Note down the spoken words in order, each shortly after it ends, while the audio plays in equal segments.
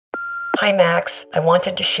Hi, Max. I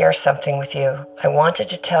wanted to share something with you. I wanted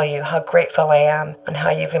to tell you how grateful I am and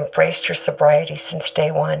how you've embraced your sobriety since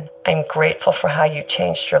day one. I'm grateful for how you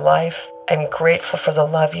changed your life. I'm grateful for the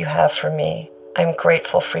love you have for me. I'm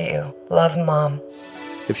grateful for you. Love, Mom.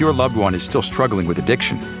 If your loved one is still struggling with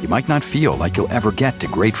addiction, you might not feel like you'll ever get to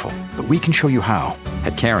grateful, but we can show you how.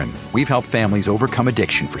 At Caron, we've helped families overcome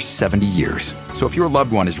addiction for 70 years. So if your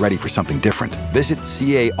loved one is ready for something different, visit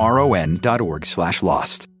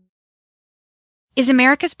caron.org/lost. Is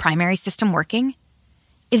America's primary system working?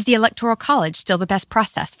 Is the Electoral College still the best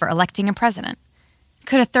process for electing a president?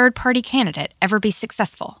 Could a third-party candidate ever be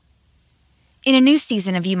successful? In a new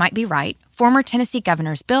season of You Might Be Right, former Tennessee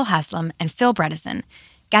governors Bill Haslam and Phil Bredesen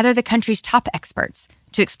gather the country's top experts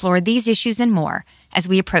to explore these issues and more as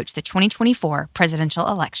we approach the 2024 presidential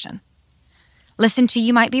election. Listen to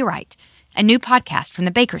You Might Be Right, a new podcast from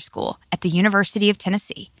the Baker School at the University of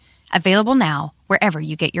Tennessee, available now wherever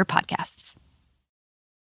you get your podcasts.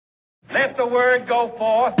 Let the word go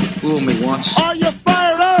forth. Fool me once. Are you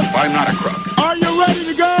fired up? I'm not a crook. Are you ready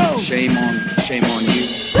to go? Shame on you.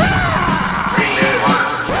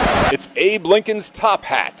 It's Abe Lincoln's Top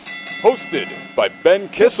Hat, hosted by Ben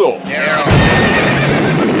Kissel.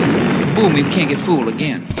 Fool me, can't get fooled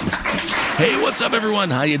again. Hey, what's up, everyone?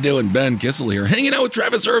 How you doing? Ben Kissel here, hanging out with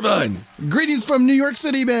Travis Irvine. Greetings from New York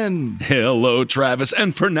City, Ben. Hello, Travis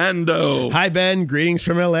and Fernando. Hi, Ben. Greetings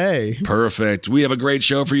from L.A. Perfect. We have a great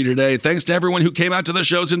show for you today. Thanks to everyone who came out to the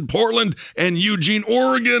shows in Portland and Eugene,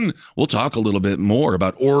 Oregon. We'll talk a little bit more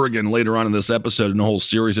about Oregon later on in this episode and a whole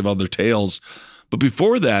series of other tales. But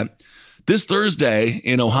before that, this Thursday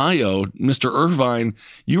in Ohio, Mr. Irvine,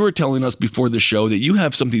 you were telling us before the show that you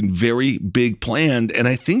have something very big planned, and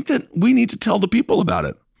I think that we need to tell the people about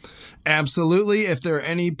it. Absolutely. If there are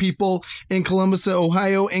any people in Columbus,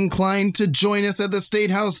 Ohio, inclined to join us at the State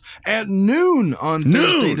House at noon on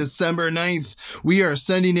Thursday, December 9th, we are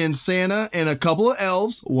sending in Santa and a couple of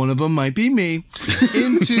elves, one of them might be me,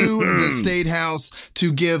 into the State House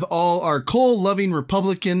to give all our coal-loving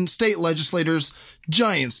Republican state legislators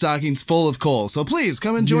giant stockings full of coal. So please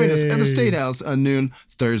come and join us at the State House on noon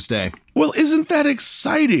Thursday. Well, isn't that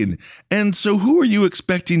exciting? And so who are you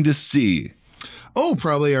expecting to see? Oh,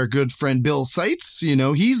 probably our good friend Bill Seitz. You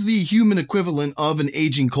know, he's the human equivalent of an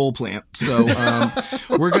aging coal plant. So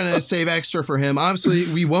we're going to save extra for him.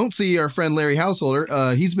 Obviously, we won't see our friend Larry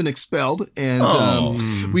Householder. He's been expelled,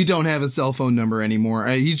 and we don't have his cell phone number anymore.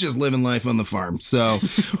 He's just living life on the farm. So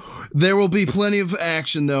there will be plenty of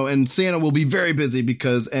action, though, and Santa will be very busy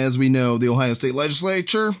because, as we know, the Ohio State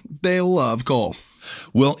Legislature, they love coal.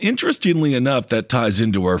 Well, interestingly enough, that ties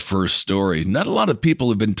into our first story. Not a lot of people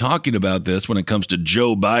have been talking about this when it comes to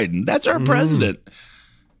Joe Biden. That's our president.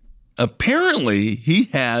 Apparently, he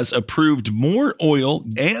has approved more oil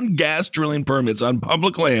and gas drilling permits on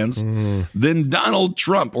public lands than Donald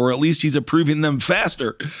Trump, or at least he's approving them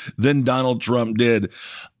faster than Donald Trump did.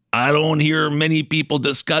 I don't hear many people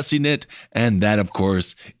discussing it, and that, of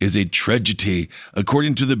course, is a tragedy.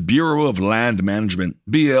 According to the Bureau of Land Management,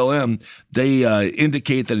 BLM, they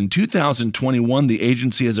indicate that in 2021, the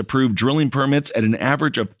agency has approved drilling permits at an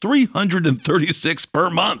average of 336 per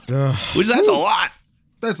month, which that's a lot.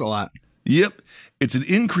 That's a lot. Yep. It's an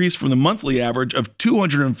increase from the monthly average of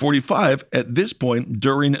 245 at this point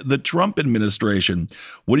during the Trump administration.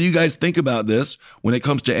 What do you guys think about this when it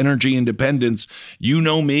comes to energy independence? You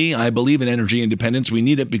know me, I believe in energy independence. We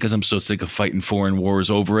need it because I'm so sick of fighting foreign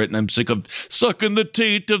wars over it, and I'm sick of sucking the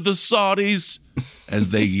teat of the Saudis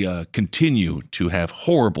as they continue to have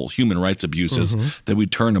horrible human rights abuses that we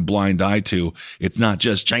turn a blind eye to. It's not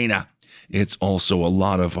just China. It's also a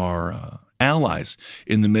lot of our allies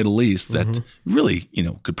in the Middle East that really,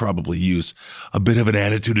 could probably use a bit of an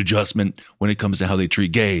attitude adjustment when it comes to how they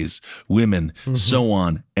treat gays, women, so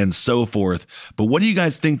on and so forth. But what do you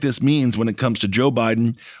guys think this means when it comes to Joe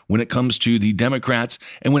Biden, when it comes to the Democrats,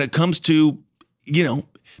 and when it comes to,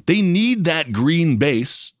 they need that green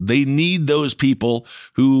base. They need those people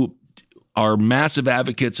who are massive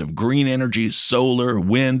advocates of green energy, solar,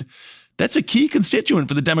 wind. That's a key constituent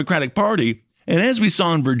for the Democratic Party. And as we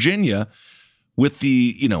saw in Virginia, with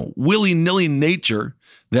the, willy-nilly nature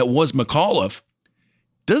that was McAuliffe,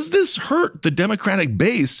 does this hurt the Democratic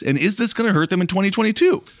base, and is this going to hurt them in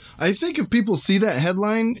 2022? I think if people see that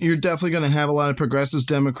headline, you're definitely going to have a lot of progressive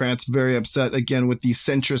Democrats very upset, again, with the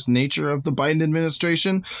centrist nature of the Biden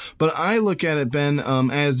administration. But I look at it, Ben,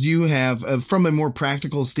 as you have, from a more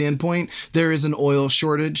practical standpoint, there is an oil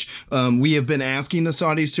shortage. We have been asking the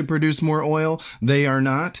Saudis to produce more oil. They are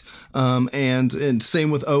not. And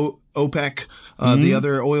same with OPEC, the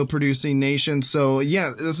other oil producing nation. So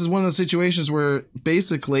yeah, this is one of those situations where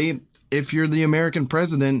basically if you're the American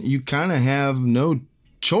president, you kind of have no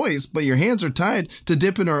choice, but your hands are tied to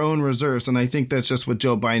dip in our own reserves. And I think that's just what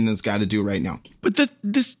Joe Biden has got to do right now. But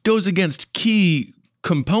this goes against key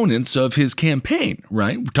components of his campaign,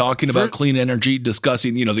 right? We're talking about clean energy,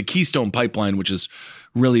 discussing, the Keystone Pipeline, which is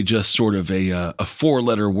really just sort of a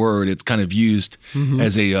four-letter word. It's kind of used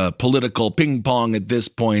as a political ping pong at this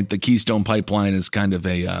point. The Keystone Pipeline is kind of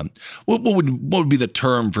a what would be the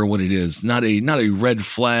term for what it is? Not a red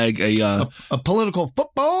flag, a political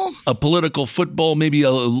football. A political football, maybe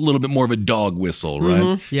a little bit more of a dog whistle,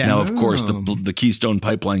 right? Yeah. Now, of course, the Keystone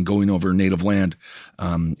Pipeline going over native land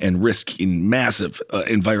and risking massive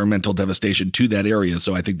environmental devastation to that area.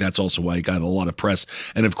 So I think that's also why it got a lot of press.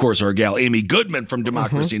 And of course, our gal Amy Goodman from Democracy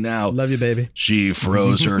Now! Love you, baby. She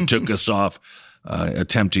froze her, took us off,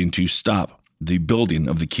 attempting to stop the building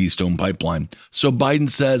of the Keystone Pipeline. So Biden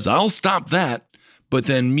says, I'll stop that. But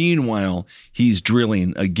then meanwhile, he's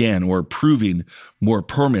drilling again, or approving more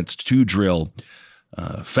permits to drill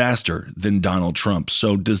faster than Donald Trump.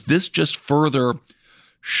 So does this just further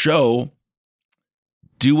show,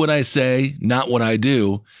 do what I say, not what I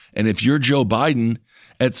do? And if you're Joe Biden,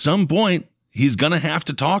 at some point, he's going to have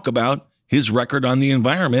to talk about his record on the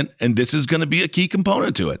environment, and this is going to be a key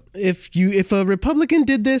component to it. If a Republican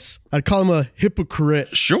did this, I'd call him a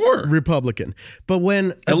hypocrite. Sure, Republican. But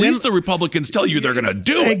when at least the Republicans tell you they're going to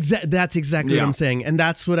do it. That's exactly what I'm saying, and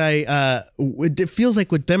that's what it feels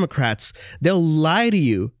like with Democrats. They'll lie to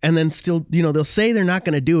you, and then still, they'll say they're not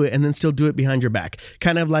going to do it, and then still do it behind your back.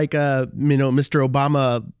 Kind of like, Mr.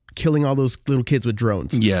 Obama killing all those little kids with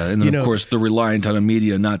drones. Yeah, and then of course they're reliant on a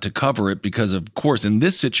media not to cover it because of course in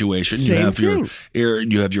this situation you have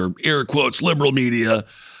your air quotes liberal media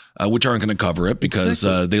which aren't going to cover it because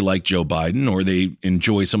they like Joe Biden or they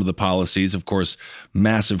enjoy some of the policies. Of course,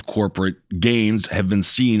 massive corporate gains have been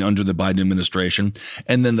seen under the Biden administration,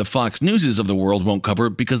 and then the Fox Newses of the world won't cover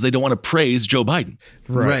it because they don't want to praise Joe Biden.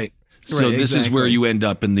 Right. So this is where you end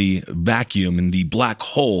up in the vacuum, in the black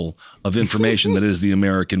hole of information that is the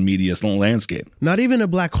American media landscape. Not even a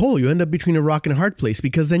black hole. You end up between a rock and a hard place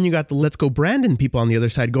because then you got the Let's Go Brandon people on the other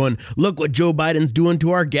side going, look what Joe Biden's doing to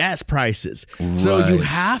our gas prices. Right. So you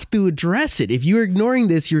have to address it. If you're ignoring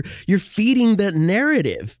this, you're feeding that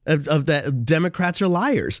narrative of that Democrats are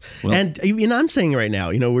liars. Well, and I'm saying right now,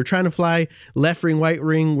 we're trying to fly left ring, right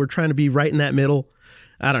ring. We're trying to be right in that middle.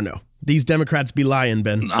 I don't know. These Democrats be lying,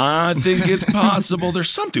 Ben. I think it's possible. There's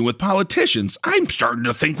something with politicians. I'm starting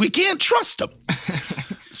to think we can't trust them.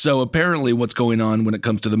 So apparently what's going on when it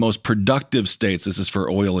comes to the most productive states, this is for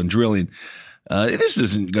oil and drilling, this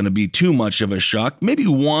isn't going to be too much of a shock. Maybe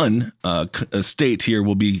one state here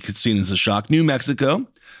will be seen as a shock. New Mexico,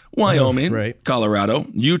 Wyoming, Colorado,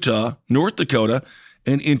 Utah, North Dakota,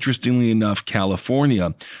 and interestingly enough,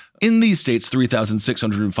 California. In these states,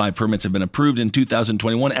 3,605 permits have been approved in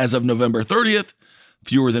 2021 as of November 30th,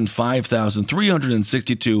 fewer than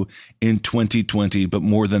 5,362 in 2020, but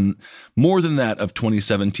more than that of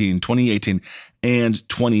 2017, 2018, and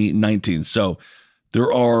 2019. So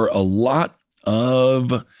there are a lot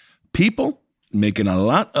of people making a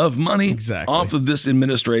lot of money off of this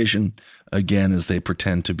administration, again, as they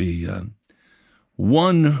pretend to be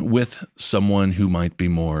one with someone who might be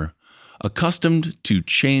more accustomed to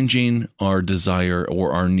changing our desire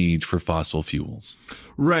or our need for fossil fuels.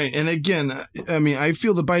 Right. And again, I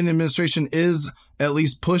feel the Biden administration is at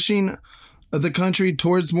least pushing the country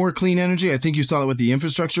towards more clean energy. I think you saw it with the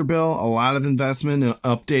infrastructure bill, a lot of investment in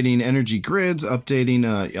updating energy grids, updating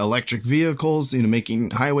electric vehicles,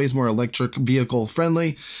 making highways more electric vehicle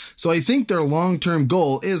friendly. So I think their long-term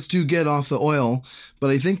goal is to get off the oil, but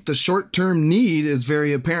I think the short-term need is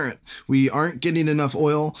very apparent. We aren't getting enough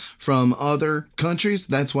oil from other countries.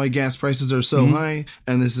 That's why gas prices are so high.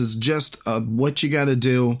 And this is just what you got to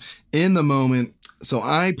do in the moment. So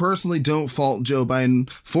I personally don't fault Joe Biden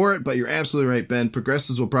for it, but you're absolutely right, Ben.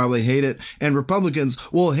 Progressives will probably hate it, and Republicans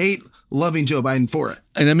will hate loving Joe Biden for it.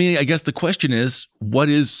 And I guess the question is,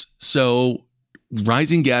 rising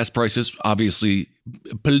gas prices, obviously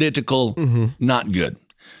political, not good.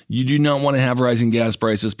 You do not want to have rising gas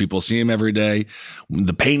prices. People see them every day.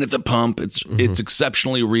 The pain at the pump, it's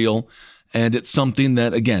exceptionally real. And it's something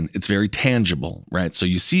that, again, it's very tangible, right? So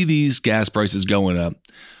you see these gas prices going up.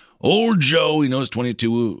 Old Joe, he knows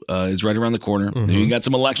 22 is right around the corner. You got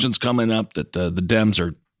some elections coming up that the Dems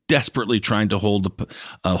are desperately trying to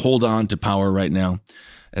hold on to power right now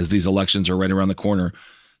as these elections are right around the corner.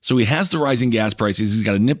 So he has the rising gas prices. He's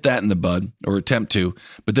got to nip that in the bud or attempt to.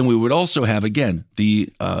 But then we would also have, again,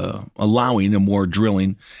 the allowing of more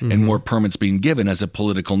drilling and more permits being given as a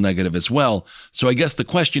political negative as well. So I guess the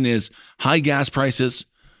question is, high gas prices,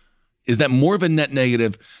 is that more of a net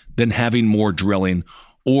negative than having more drilling.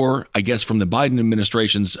 Or I guess from the Biden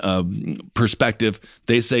administration's perspective,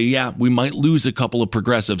 they say, yeah, we might lose a couple of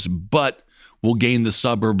progressives, but we'll gain the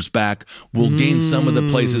suburbs back. We'll gain some of the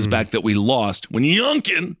places back that we lost when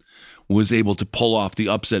Youngkin was able to pull off the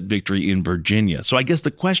upset victory in Virginia. So I guess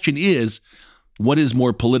the question is, what is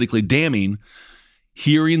more politically damning,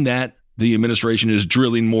 hearing that the administration is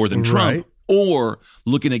drilling more than Trump, or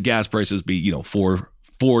looking at gas prices be,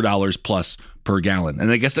 $4 plus per gallon?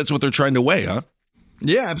 And I guess that's what they're trying to weigh, huh?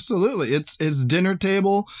 Yeah, absolutely. It's dinner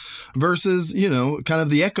table versus, kind of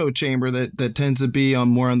the echo chamber that tends to be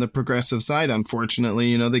more on the progressive side.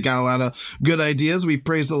 Unfortunately, they got a lot of good ideas. We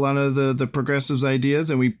praised a lot of the progressives' ideas,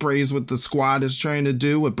 and we praise what the squad is trying to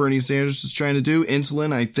do, what Bernie Sanders is trying to do.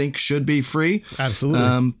 Insulin, I think, should be free.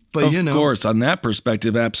 Absolutely. But of course, on that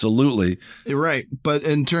perspective, absolutely. Right. But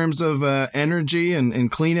in terms of energy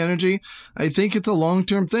and clean energy, I think it's a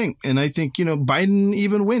long-term thing. And I think, Biden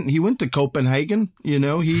even went to Copenhagen.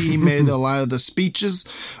 He made a lot of the speeches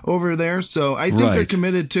over there. So I think they're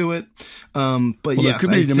committed to it. But they're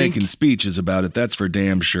committed to making speeches about it. That's for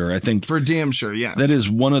damn sure. I think for damn sure. Yes. That is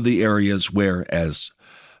one of the areas where, as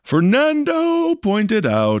Fernando pointed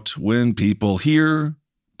out, when people hear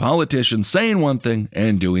politicians saying one thing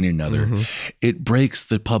and doing another, it breaks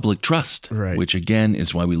the public trust, which again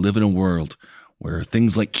is why we live in a world where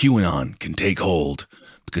things like QAnon can take hold.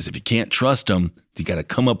 Because if you can't trust them, you got to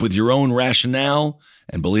come up with your own rationale.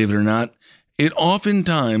 And believe it or not, it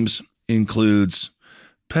oftentimes includes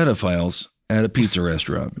pedophiles at a pizza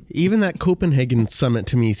restaurant. Even that Copenhagen summit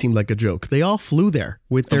to me seemed like a joke. They all flew there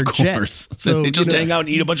with their jets. So they just hang out and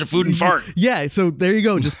eat a bunch of food and fart. Yeah, so there you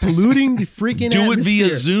go. Just polluting the freaking Do atmosphere. it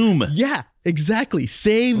via Zoom. Yeah, exactly.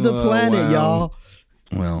 Save the planet, y'all.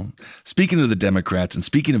 Well, speaking of the Democrats and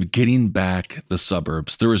speaking of getting back the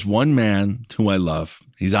suburbs, there is one man who I love.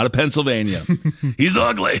 He's out of Pennsylvania. He's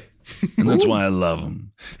ugly. And that's why I love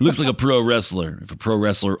him. He looks like a pro wrestler. If a pro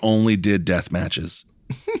wrestler only did death matches.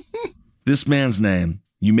 This man's name,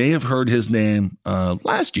 you may have heard his name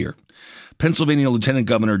last year. Pennsylvania Lieutenant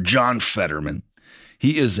Governor John Fetterman.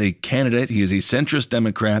 He is a candidate. He is a centrist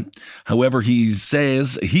Democrat. However, he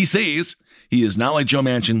says he is not like Joe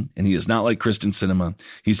Manchin, and he is not like Kyrsten Sinema.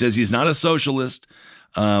 He says he's not a socialist,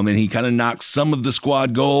 and he kind of knocks some of the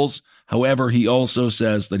squad goals. However, he also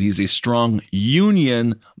says that he's a strong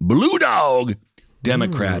union blue dog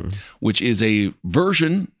Democrat, which is a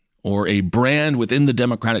version or a brand within the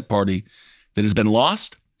Democratic Party that has been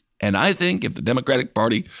lost. And I think if the Democratic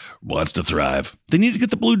Party wants to thrive, they need to get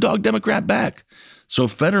the blue dog Democrat back. So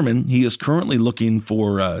Fetterman, he is currently looking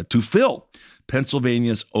for to fill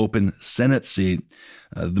Pennsylvania's open Senate seat.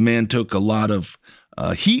 The man took a lot of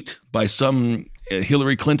heat by some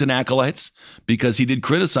Hillary Clinton acolytes because he did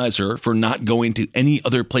criticize her for not going to any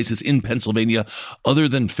other places in Pennsylvania other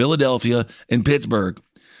than Philadelphia and Pittsburgh.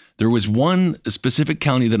 There was one specific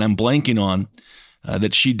county that I'm blanking on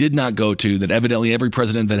that she did not go to, that evidently every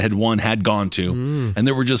president that had won had gone to. And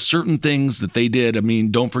there were just certain things that they did. I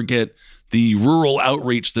mean, don't forget the rural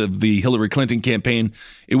outreach of the Hillary Clinton campaign.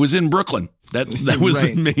 It was in Brooklyn. That was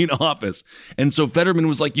the main office. And so Fetterman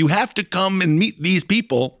was like, you have to come and meet these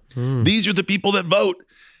people. These are the people that vote.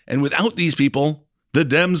 And without these people, the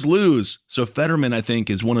Dems lose. So Fetterman, I think,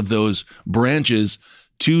 is one of those branches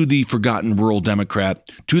to the forgotten rural Democrat,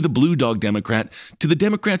 to the blue dog Democrat, to the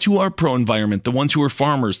Democrats who are pro-environment, the ones who are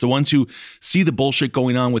farmers, the ones who see the bullshit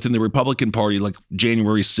going on within the Republican Party, like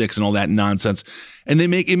January 6th and all that nonsense. And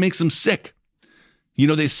it makes them sick.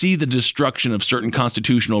 They see the destruction of certain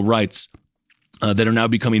constitutional rights that are now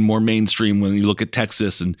becoming more mainstream when you look at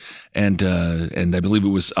Texas and I believe it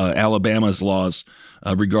was Alabama's laws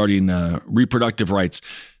regarding reproductive rights.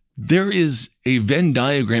 There is a Venn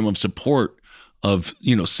diagram of support of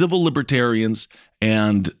civil libertarians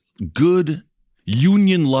and good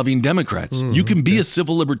union-loving Democrats. You can be a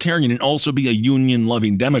civil libertarian and also be a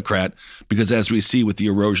union-loving Democrat because, as we see with the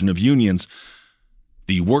erosion of unions,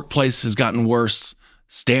 the workplace has gotten worse.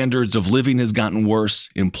 Standards of living has gotten worse.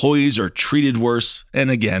 Employees are treated worse. And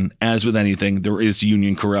again, as with anything, there is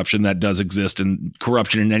union corruption that does exist, and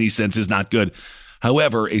corruption in any sense is not good.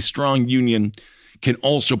 However, a strong union can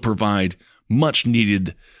also provide much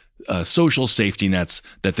needed social safety nets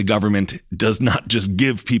that the government does not just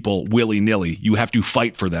give people willy-nilly. You have to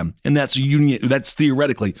fight for them. And that's union. That's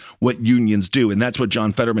theoretically what unions do. And that's what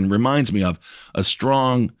John Fetterman reminds me of, a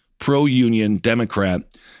strong pro-union Democrat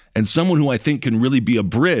and someone who I think can really be a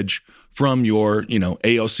bridge from your,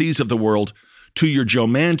 AOCs of the world to your Joe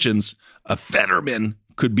Manchins. A Fetterman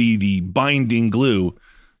could be the binding glue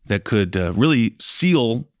that could really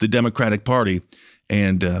seal the Democratic Party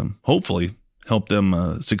and hopefully help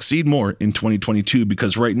them succeed more in 2022,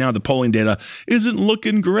 because right now the polling data isn't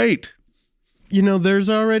looking great. You know, there's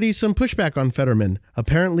already some pushback on Fetterman.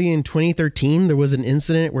 Apparently in 2013, there was an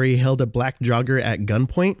incident where he held a black jogger at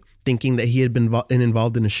gunpoint, thinking that he had been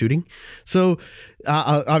involved in a shooting. So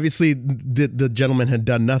obviously the gentleman had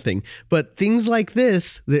done nothing. But things like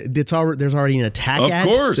this, there's already an attack ad.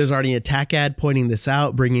 Of course. There's already an attack ad pointing this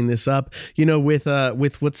out, bringing this up. You know, with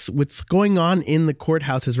what's going on in the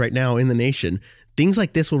courthouses right now in the nation, things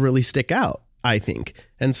like this will really stick out, I think.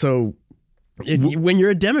 And so when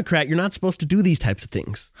you're a Democrat, you're not supposed to do these types of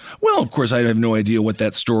things. Well, of course, I have no idea what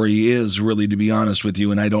that story is, really, to be honest with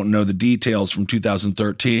you, and I don't know the details from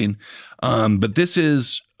 2013. But this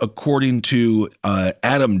is according to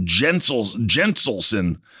Adam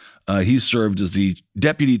Jenselson. He served as the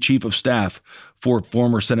deputy chief of staff for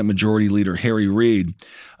former Senate Majority Leader Harry Reid.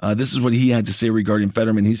 This is what he had to say regarding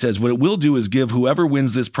Fetterman. He says, what it will do is give whoever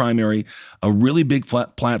wins this primary a really big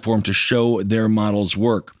platform to show their models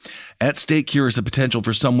work. At stake here is the potential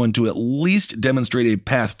for someone to at least demonstrate a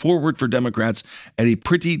path forward for Democrats at a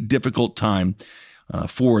pretty difficult time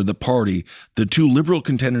for the party. The two liberal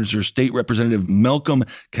contenders are State Representative Malcolm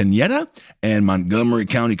Canetta and Montgomery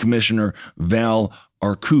County Commissioner Val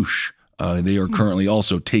Arkoosh. They are currently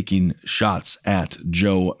also taking shots at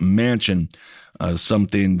Joe Manchin,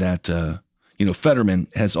 something that, Fetterman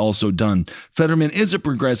has also done. Fetterman is a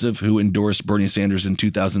progressive who endorsed Bernie Sanders in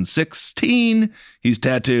 2016. He's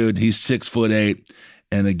tattooed. He's 6'8".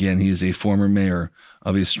 And again, he is a former mayor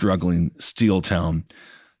of a struggling steel town.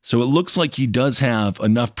 So it looks like he does have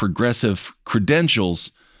enough progressive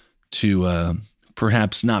credentials to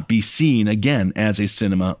perhaps not be seen again as a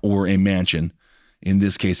Sinema or a Manchin. In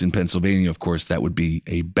this case, in Pennsylvania, of course, that would be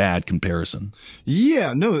a bad comparison.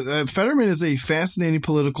 Yeah, no, Fetterman is a fascinating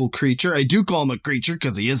political creature. I do call him a creature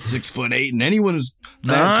because he is 6'8", and anyone who's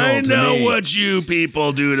that tall to me. I know what you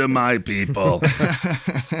people do to my people.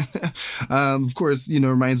 Of course,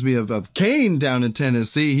 reminds me of Kane down in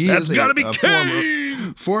Tennessee. That's got to be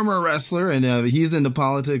Kane! Former wrestler, and he's into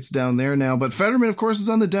politics down there now. But Fetterman, of course, is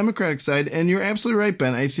on the Democratic side, and you're absolutely right,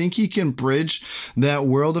 Ben. I think he can bridge that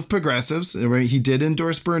world of progressives. He did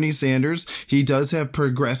endorse Bernie Sanders. He does have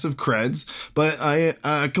progressive creds, but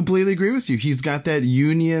I completely agree with you. He's got that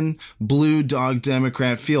Union blue dog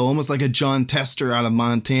Democrat feel, almost like a John Tester out of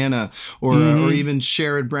Montana, or even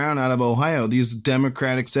Sherrod Brown out of Ohio. These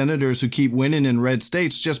Democratic senators who keep winning in red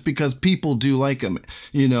states just because people do like them.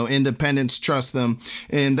 Independents trust them.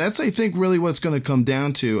 And that's, I think, really what's going to come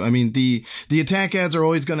down to. I mean, the attack ads are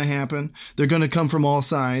always going to happen. They're going to come from all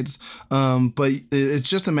sides. But it's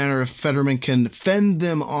just a matter of Fetterman can fend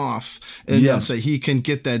them off enough that he can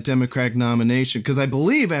get that Democratic nomination. Because I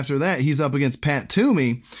believe after that, he's up against Pat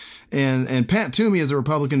Toomey. And Pat Toomey is a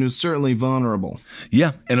Republican who's certainly vulnerable.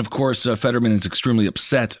 Yeah. And of course, Fetterman is extremely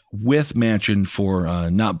upset with Manchin for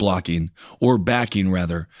not blocking or backing,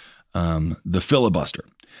 rather, the filibuster.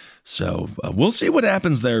 So we'll see what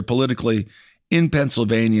happens there politically in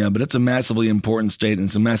Pennsylvania, but it's a massively important state, and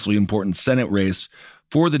it's a massively important Senate race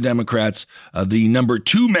for the Democrats. The number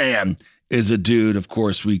 2 man is a dude. Of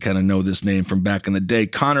course, we kind of know this name from back in the day.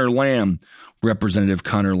 Conor Lamb, Representative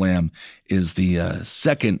Conor Lamb, is the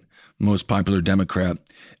second most popular Democrat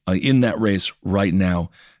in that race right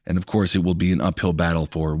now. And of course, it will be an uphill battle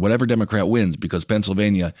for whatever Democrat wins, because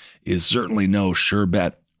Pennsylvania is certainly no sure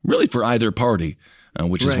bet, really, for either party.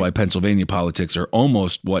 Which is why Pennsylvania politics are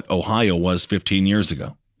almost what Ohio was 15 years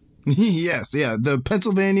ago. Yes, yeah. The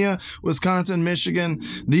Pennsylvania, Wisconsin, Michigan,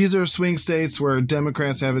 these are swing states where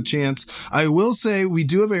Democrats have a chance. I will say we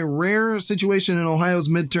do have a rare situation in Ohio's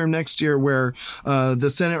midterm next year where the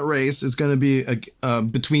Senate race is going to be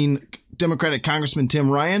between Democratic Congressman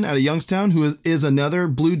Tim Ryan out of Youngstown, who is another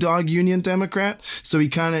Blue Dog Union Democrat. So he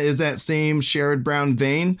kind of is that same Sherrod Brown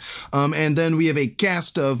vein. And then we have a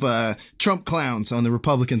cast of Trump clowns on the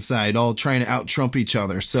Republican side, all trying to out-Trump each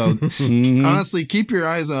other. So honestly, keep your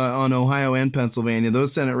eyes on Ohio and Pennsylvania.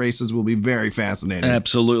 Those Senate races will be very fascinating.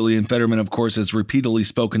 Absolutely. And Fetterman, of course, has repeatedly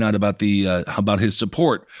spoken out about about his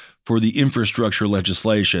support for the infrastructure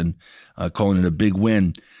legislation, calling it a big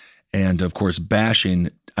win. And of course,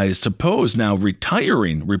 bashing, I suppose, now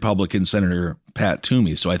retiring Republican Senator Pat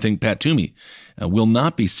Toomey. So I think Pat Toomey will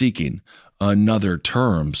not be seeking another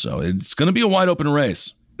term. So it's going to be a wide open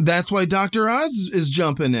race. That's why Dr. Oz is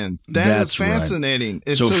jumping in. That's fascinating.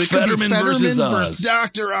 Right. So it Fetterman versus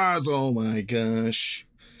Dr. Oz. Oh my gosh.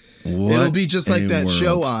 What It'll be just like that world.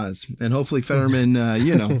 show Oz. And hopefully Fetterman,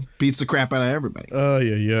 beats the crap out of everybody. Oh,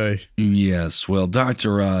 yeah. Yes. Well,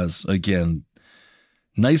 Dr. Oz, again,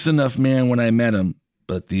 nice enough man when I met him,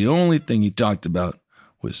 but the only thing he talked about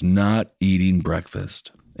was not eating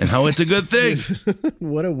breakfast. and how it's a good thing.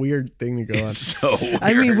 What a weird thing to go on. It's so weird.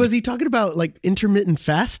 I mean, was he talking about like intermittent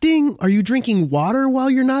fasting? Are you drinking water while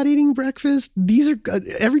you're not eating breakfast? These are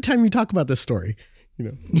every time you talk about this story.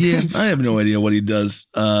 Yeah, I have no idea what he does.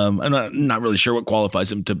 I'm not really sure what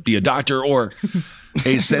qualifies him to be a doctor or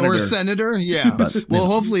a senator. Or a senator, yeah. But, well,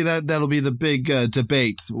 hopefully that'll be the big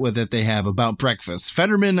debate that they have about breakfast.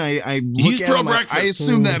 Fetterman, He's pro-breakfast. I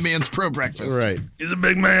assume that man's pro-breakfast. Right. He's a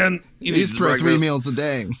big man. He's pro 3 meals a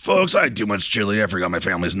day. Folks, I had too much chili. I forgot my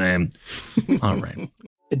family's name. All right.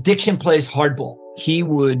 Addiction plays hardball. He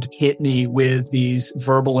would hit me with these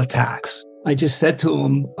verbal attacks. I just said to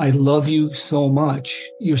him, I love you so much.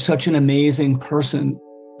 You're such an amazing person.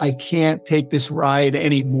 I can't take this ride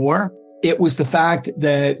anymore. It was the fact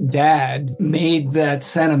that Dad made that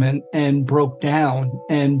sentiment and broke down.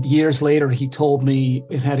 And years later, he told me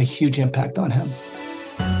it had a huge impact on him.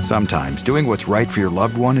 Sometimes doing what's right for your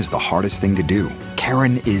loved one is the hardest thing to do.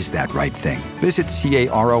 Karen is that right thing. Visit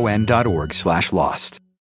caron.org/lost.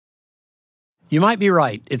 You might be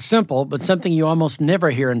right. It's simple, but something you almost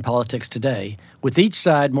never hear in politics today, with each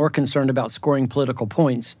side more concerned about scoring political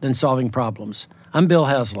points than solving problems. I'm Bill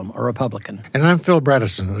Haslam, a Republican. And I'm Phil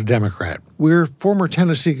Bredesen, a Democrat. We're former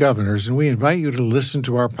Tennessee governors, and we invite you to listen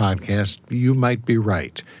to our podcast, You Might Be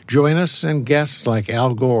Right. Join us and guests like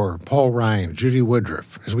Al Gore, Paul Ryan, Judy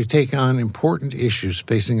Woodruff, as we take on important issues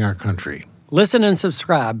facing our country. Listen and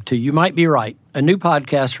subscribe to You Might Be Right, a new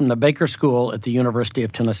podcast from the Baker School at the University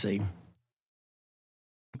of Tennessee.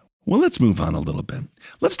 Well, let's move on a little bit.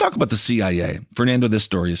 Let's talk about the CIA. Fernando, this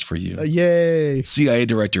story is for you. Yay. CIA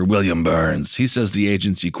Director William Burns. He says the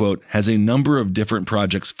agency, quote, has a number of different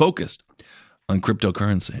projects focused on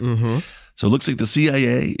cryptocurrency. Mm-hmm. So it looks like the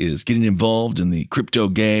CIA is getting involved in the crypto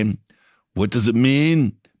game. What does it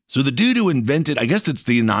mean? So the dude who invented, I guess it's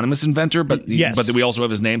the anonymous inventor, but yes. But we also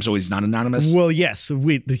have his name, so he's not anonymous. Well, yes,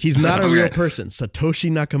 he's not a real person.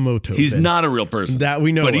 Satoshi Nakamoto. He's not a real person. That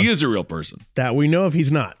we know but of. He is a real person. That we know of,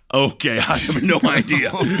 he's not. Okay, I have no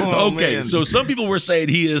idea. Man. So some people were saying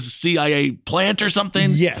he is a CIA plant or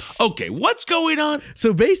something. Yes. Okay, what's going on?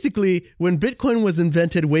 So basically, when Bitcoin was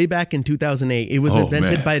invented way back in 2008, it was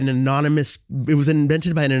invented by an anonymous. It was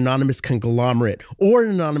invented by an anonymous conglomerate or an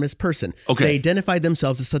anonymous person. Okay. They identified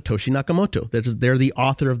themselves as Satoshi Nakamoto. They're the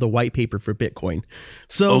author of the white paper for Bitcoin.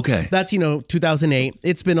 So that's 2008.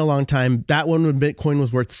 It's been a long time. That one when Bitcoin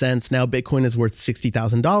was worth cents. Now Bitcoin is worth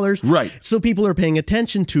 $60,000. Right. So people are paying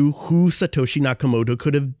attention to who Satoshi Nakamoto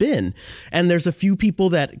could have been. And there's a few people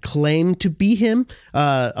that claim to be him.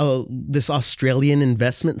 This Australian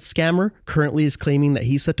investment scammer currently is claiming that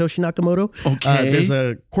he's Satoshi Nakamoto. Okay. There's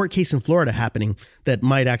a court case in Florida happening that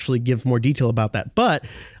might actually give more detail about that. But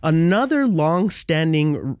another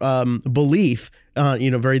long-standing belief,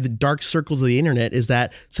 the dark circles of the internet, is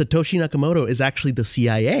that Satoshi Nakamoto is actually the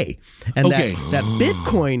CIA, and that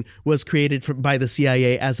Bitcoin was created by the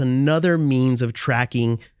CIA as another means of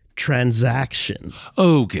tracking transactions.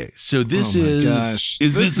 Okay, so this is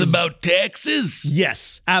this about taxes?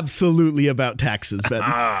 Yes, absolutely about taxes. But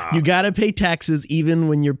you got to pay taxes even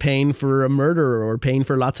when you're paying for a murder or paying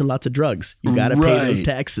for lots and lots of drugs. You got to pay those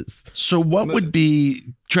taxes. So what would be,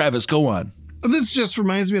 Travis, go on. This just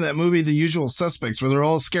reminds me of that movie, The Usual Suspects, where they're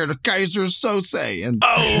all scared of Kaiser Sose, and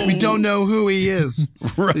we don't know who he is.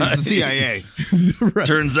 Right. He's the CIA. Right.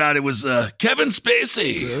 Turns out it was Kevin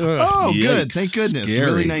Spacey. Good. Thank goodness. Scary.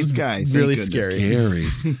 Really nice guy. Really scary.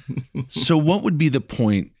 So what would be the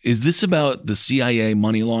point? Is this about the CIA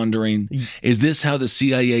money laundering? Is this how the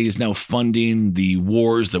CIA is now funding the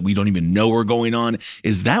wars that we don't even know are going on?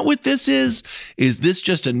 Is that what this is? Is this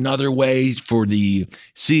just another way for the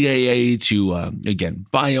CIA to again,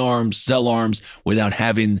 buy arms, sell arms without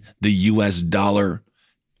having the US dollar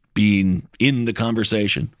being in the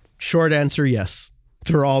conversation? Short answer, yes.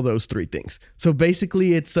 For all those three things. So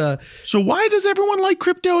basically it's So why does everyone like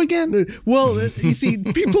crypto again? Well, you see,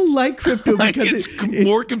 people like crypto because it's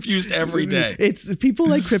more confused every day. People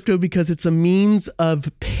like crypto because it's a means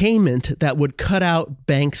of payment that would cut out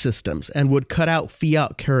bank systems and would cut out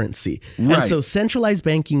fiat currency. Right. And so centralized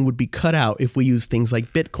banking would be cut out if we use things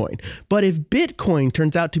like Bitcoin. But if Bitcoin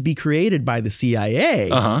turns out to be created by the CIA,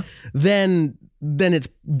 then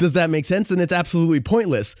does that make sense? Then it's absolutely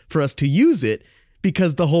pointless for us to use it,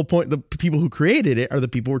 because the whole point, the people who created it are the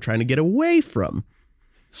people we're trying to get away from.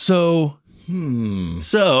 So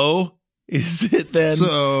is it then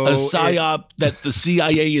a psyop that the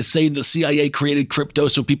CIA is saying the CIA created crypto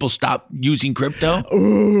so people stop using crypto?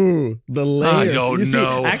 Ooh, the layers. I don't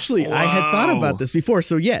know. Actually, I had thought about this before.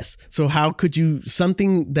 So yes. So how could you,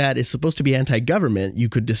 something that is supposed to be anti-government, you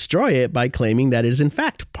could destroy it by claiming that it is in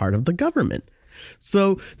fact part of the government.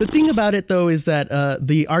 So the thing about it, though, is that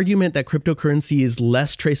the argument that cryptocurrency is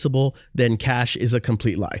less traceable than cash is a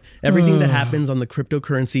complete lie. Everything that happens on the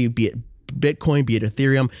cryptocurrency, be it Bitcoin, be it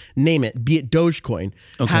Ethereum, name it, be it Dogecoin,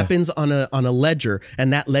 happens on a ledger,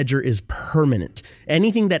 and that ledger is permanent.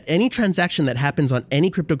 Any transaction that happens on any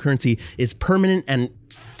cryptocurrency is permanent and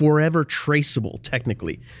forever traceable,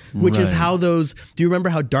 technically, which is how those. Do you remember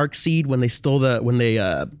how Darkseed, when they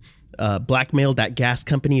blackmailed that gas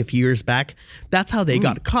company a few years back? That's how they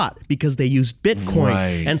got caught, because they used Bitcoin.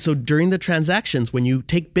 Right. And so during the transactions, when you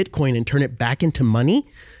take Bitcoin and turn it back into money,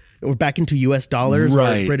 or back into US dollars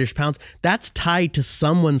or British pounds, that's tied to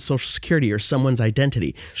someone's social security or someone's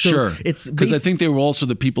identity. So it's because I think they were also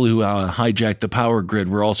the people who hijacked the power grid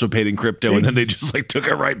were also paid in crypto, and then they just like took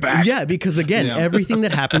it right back. Yeah, because again, everything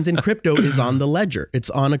that happens in crypto is on the ledger.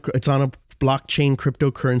 It's on a blockchain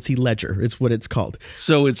cryptocurrency ledger. It's what it's called.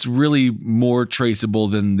 So it's really more traceable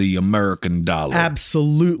than the American dollar.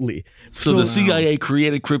 Absolutely. So the CIA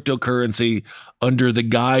created cryptocurrency under the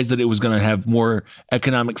guise that it was going to have more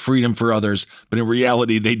economic freedom for others. But in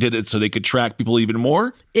reality, they did it so they could track people even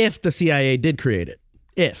more. If the CIA did create it.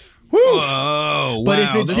 If. Whoa, but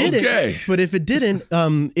wow. If it didn't,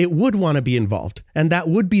 it would want to be involved, and that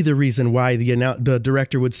would be the reason why the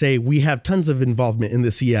director would say we have tons of involvement in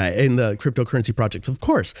the CIA in the cryptocurrency projects. Of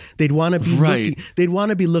course, they'd want to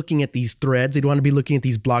be looking at these threads. They'd want to be looking at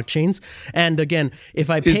these blockchains. And again, if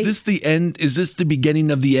I pay, is this the end? Is this the beginning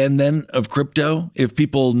of the end then of crypto? If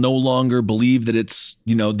people no longer believe that it's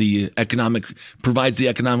provides the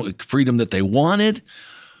economic freedom that they wanted.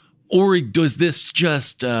 Or does this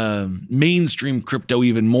just mainstream crypto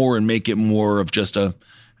even more and make it more of just a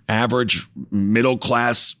average middle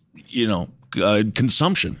class,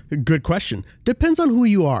 consumption? Good question. Depends on who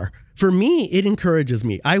you are. For me, it encourages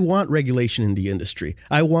me. I want regulation in the industry.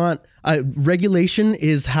 Regulation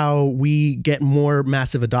is how we get more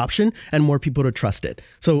massive adoption and more people to trust it.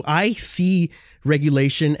 So I see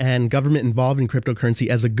regulation and government involved in cryptocurrency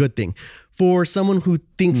as a good thing. For someone who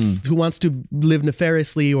wants to live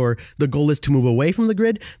nefariously, or the goal is to move away from the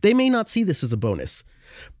grid, they may not see this as a bonus.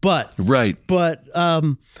 But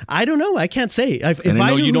I don't know. I can't say. I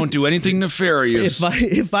know you don't do anything nefarious.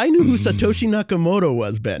 If I knew who Satoshi Nakamoto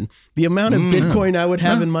was, Ben, the amount of Bitcoin I would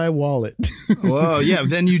have in my wallet. Whoa, yeah.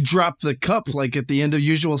 Then you drop the cup like at the end of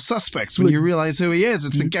Usual Suspects when you realize who he is.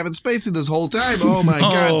 It's been Kevin Spacey this whole time. Oh my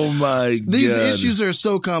God. Oh my God. These issues are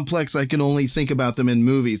so complex. I can only think about them in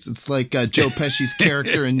movies. It's like Joe Pesci's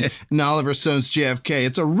character in Oliver Stone's JFK.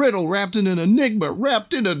 It's a riddle wrapped in an enigma,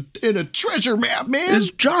 wrapped in a treasure map, man. Is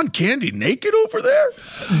John Candy naked over there?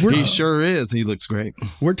 He sure is. He looks great.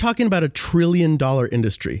 We're talking about $1 trillion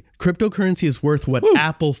industry. Cryptocurrency is worth what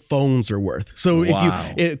Apple phones are worth. So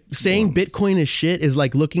saying Bitcoin is shit is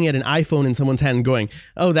like looking at an iPhone in someone's hand and going,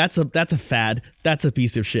 "Oh, that's a fad. That's a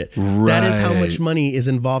piece of shit." Right. That is how much money is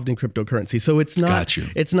involved in cryptocurrency. So it's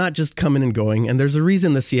not just coming and going. And there's a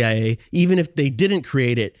reason the CIA, even if they didn't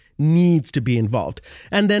create it, needs to be involved.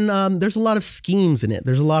 And then there's a lot of schemes in it.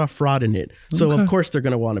 There's a lot of fraud in it. So of course they're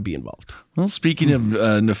going to want to be involved. Well, speaking of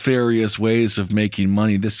nefarious ways of making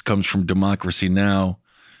money, this comes from Democracy Now!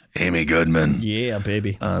 Amy Goodman. Yeah,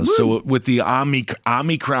 baby. So with the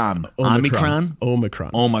Omicron.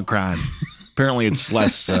 Apparently it's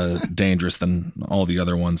less dangerous than all the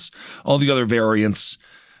other ones, all the other variants.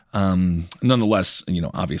 Nonetheless,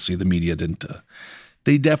 obviously the media didn't.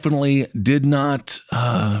 They definitely did not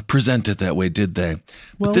present it that way, did they?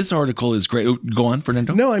 But this article is great. Go on,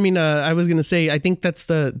 Fernando. No, I mean, I was going to say, I think that's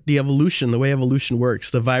the evolution, the way evolution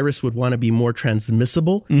works. The virus would want to be more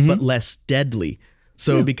transmissible, but less deadly.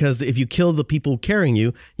 So because if you kill the people carrying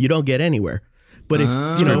you, you don't get anywhere. But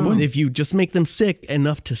if you just make them sick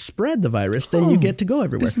enough to spread the virus, then you get to go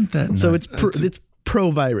everywhere. Isn't that so nice? It's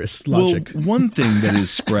pro-virus logic. Well, one thing that is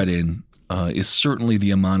spreading is certainly the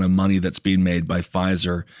amount of money that's being made by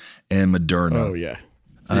Pfizer and Moderna. Oh, yeah.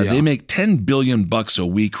 They make $10 billion a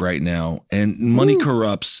week right now, and money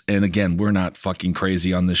corrupts. And again, we're not fucking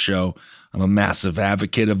crazy on this show. I'm a massive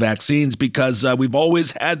advocate of vaccines because we've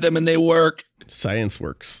always had them and they work. Science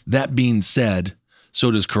works. That being said, so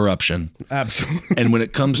does corruption. Absolutely. And when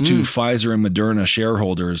it comes to Pfizer and Moderna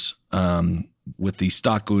shareholders, with the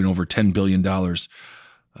stock going over $10 billion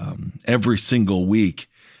every single week,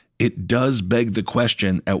 it does beg the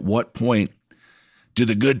question, at what point do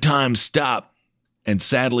the good times stop? And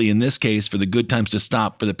sadly, in this case, for the good times to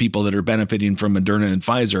stop for the people that are benefiting from Moderna and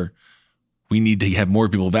Pfizer, we need to have more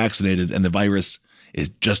people vaccinated, and the virus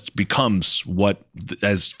just becomes what,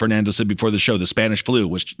 as Fernando said before the show, the Spanish flu,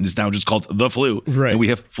 which is now just called the flu. Right. And we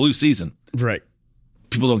have flu season. Right.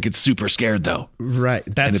 people don't get super scared, though. Right.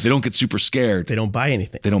 And if they don't get super scared, they don't buy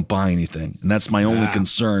anything. They don't buy anything. And that's my only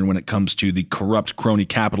concern when it comes to the corrupt crony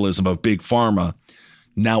capitalism of Big Pharma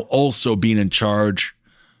now also being in charge,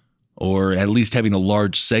 or at least having a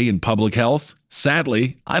large say in public health.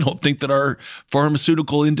 Sadly, I don't think that our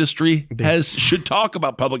pharmaceutical industry should talk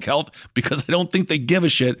about public health, because I don't think they give a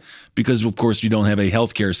shit, because, of course, you don't have a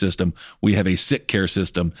healthcare system. We have a sick care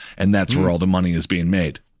system, and that's where all the money is being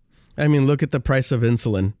made. I mean, look at the price of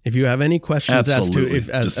insulin. If you have any questions Absolutely.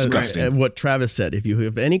 as to what Travis said, if you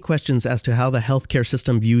have any questions as to how the healthcare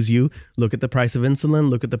system views you, look at the price of insulin,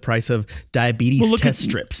 look at the price of diabetes test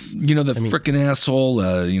strips. Frickin' asshole,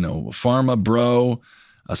 pharma bro.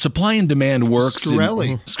 Supply and demand works.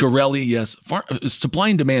 Scarelli, yes. Supply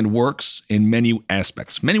and demand works in many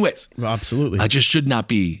aspects, many ways. Absolutely. I just should not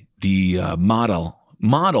be the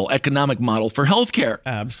economic model for healthcare.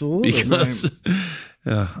 Absolutely. Because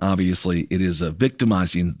obviously it is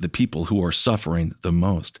victimizing the people who are suffering the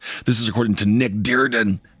most. This is according to Nick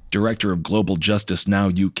Dearden, Director of Global Justice Now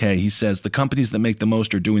UK. He says the companies that make the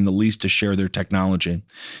most are doing the least to share their technology.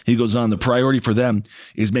 He goes on, the priority for them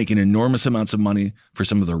is making enormous amounts of money for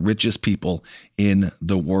some of the richest people in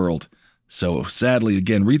the world. So sadly,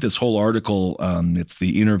 again, read this whole article. It's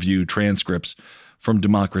the interview transcripts from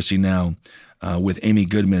Democracy Now! With Amy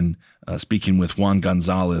Goodman speaking with Juan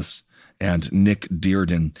Gonzalez and Nick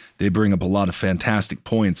Dearden. They bring up a lot of fantastic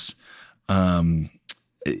points. Juan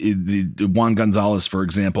Gonzalez, for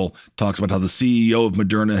example, talks about how the CEO of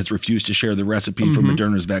Moderna has refused to share the recipe for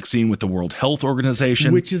Moderna's vaccine with the World Health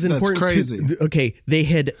Organization. Which is important. That's crazy.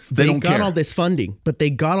 They got all this funding, but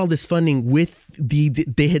they got all this funding with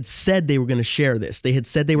they had said they were going to share this. They had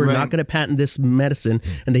said they were not going to patent this medicine,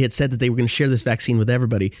 and they had said that they were going to share this vaccine with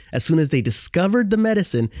everybody. As soon as they discovered the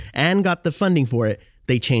medicine and got the funding for it,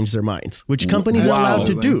 they changed their minds, which companies are allowed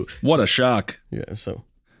to do. What a shock. Yeah, so.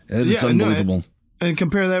 It's unbelievable. And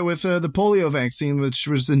compare that with the polio vaccine, which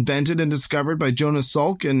was invented and discovered by Jonas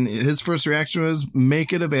Salk, and his first reaction was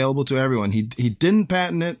make it available to everyone. He didn't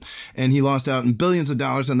patent it, and he lost out in billions of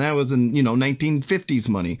dollars, and that was in 1950s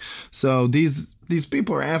money. So these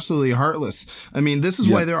people are absolutely heartless. I mean, this is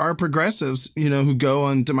why there are progressives, who go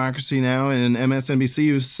on Democracy Now! And MSNBC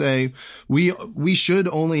who say we should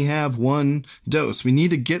only have one dose. We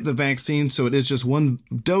need to get the vaccine so it is just one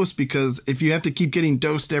dose, because if you have to keep getting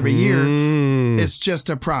dosed every year, it's just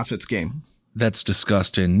a profits game. That's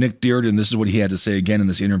disgusting. Nick Dearden, this is what he had to say again in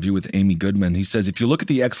this interview with Amy Goodman. He says, if you look at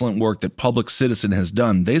the excellent work that Public Citizen has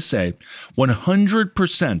done, they say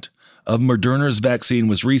 100% of Moderna's vaccine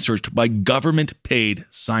was researched by government-paid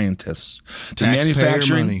scientists. The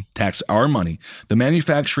manufacturing, our money, the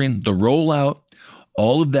manufacturing, the rollout,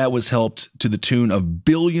 all of that was helped to the tune of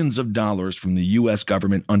billions of dollars from the U.S.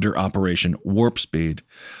 government under Operation Warp Speed.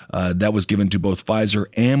 That was given to both Pfizer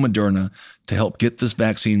and Moderna to help get this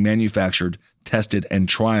vaccine manufactured, tested, and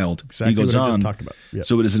trialed. Exactly. He goes what I on. just talked about. Yep.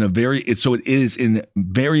 So it is in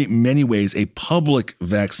very many ways a public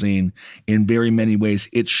vaccine. In very many ways,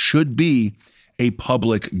 it should be a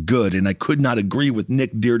public good. And I could not agree with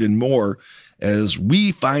Nick Dearden more, as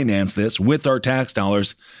we finance this with our tax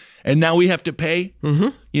dollars. And now we have to pay,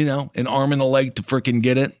 an arm and a leg to freaking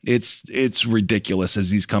get it. It's ridiculous,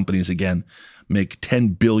 as these companies, again, make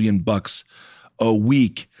 $10 billion a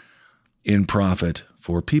week in profit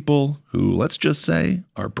for people who, let's just say,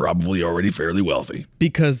 are probably already fairly wealthy.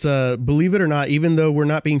 Because believe it or not, even though we're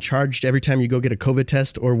not being charged every time you go get a COVID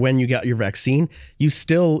test or when you got your vaccine, you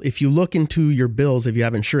still, if you look into your bills, if you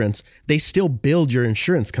have insurance, they still build your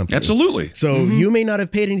insurance company. Absolutely. So you may not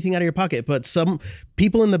have paid anything out of your pocket, but some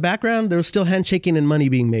people in the background, there's still handshaking and money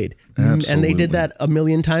being made. Absolutely. And they did that 1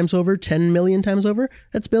 million times over, 10 million times over.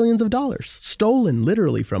 That's billions of dollars stolen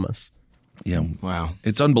literally from us. Yeah. Wow.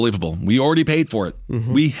 It's unbelievable. We already paid for it.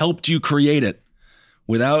 We helped you create it.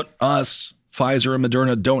 Without us, Pfizer and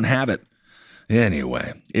Moderna don't have it.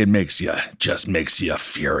 Anyway, it just makes you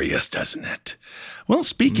furious, doesn't it? Well,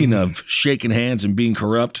 speaking of shaking hands and being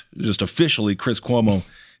corrupt, just officially, Chris Cuomo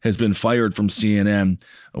has been fired from CNN.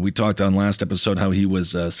 We talked on last episode how he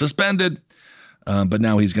was suspended. But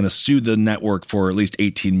now he's going to sue the network for at least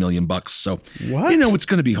 $18 million. So, what? It's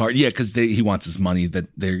going to be hard. Yeah, because he wants his money that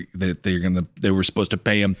they were supposed to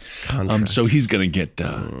pay him. So he's going to get.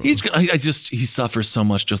 He suffers so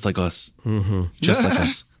much, just like us. Just like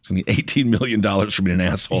us. It's going to be $18 million for being an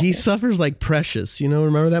asshole. He suffers like Precious.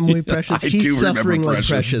 Remember that movie Precious? He's suffering like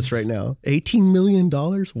Precious right now. $18 million.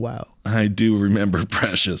 Wow. I do remember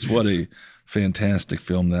Precious. What a fantastic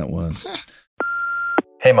film that was.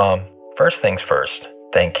 Hey, Mom. First things first,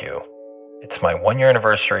 thank you. It's my 1-year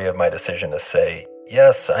anniversary of my decision to say,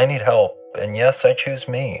 yes, I need help, and yes, I choose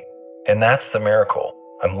me. And that's the miracle.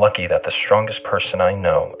 I'm lucky that the strongest person I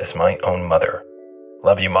know is my own mother.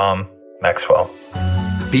 Love you, Mom. Maxwell.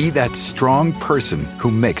 Be that strong person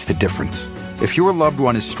who makes the difference. If your loved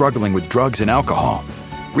one is struggling with drugs and alcohol,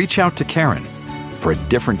 reach out to Caron for a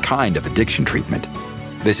different kind of addiction treatment.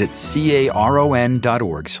 Visit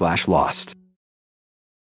caron.org/lost.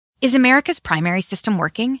 Is America's primary system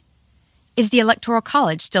working? Is the Electoral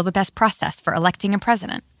College still the best process for electing a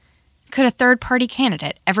president? Could a third-party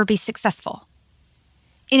candidate ever be successful?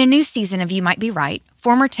 In a new season of You Might Be Right,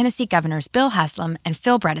 former Tennessee governors Bill Haslam and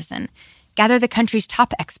Phil Bredesen gather the country's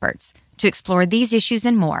top experts to explore these issues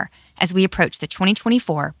and more as we approach the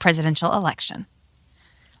 2024 presidential election.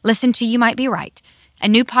 Listen to You Might Be Right, a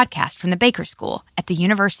new podcast from the Baker School at the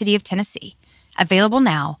University of Tennessee, available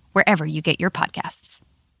now wherever you get your podcasts.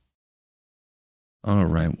 All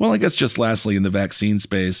right. Well, I guess just lastly, in the vaccine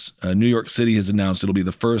space, New York City has announced it'll be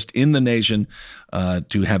the first in the nation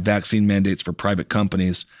to have vaccine mandates for private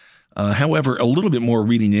companies. However, a little bit more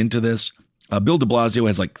reading into this, Bill de Blasio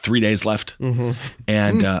has like 3 days left.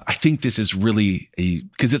 And I think this is really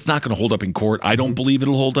because it's not going to hold up in court. I don't believe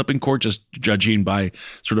it'll hold up in court, just judging by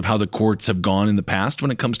sort of how the courts have gone in the past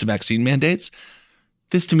when it comes to vaccine mandates.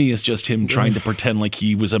 This to me is just him trying to pretend like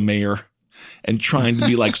he was a mayor and trying to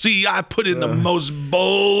be like, see, I put in the most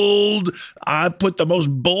bold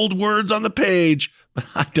words on the page.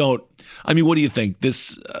 But I mean, what do you think?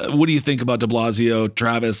 What do you think about de Blasio,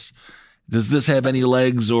 Travis? Does this have any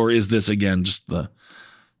legs, or is this, again, just the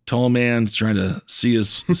tall man trying to see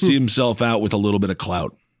himself out with a little bit of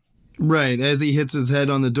clout? Right, as he hits his head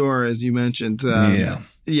on the door, as you mentioned.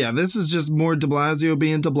 Yeah, this is just more de Blasio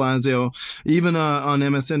being de Blasio. Even on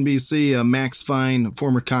MSNBC, Max Fine,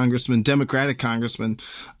 former congressman, Democratic congressman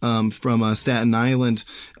from Staten Island,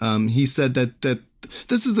 he said that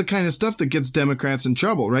this is the kind of stuff that gets Democrats in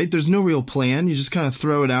trouble, right? There's no real plan. You just kind of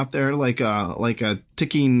throw it out there like a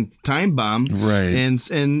ticking time bomb, right? And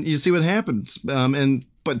you see what happens.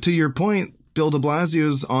 But to your point, Bill de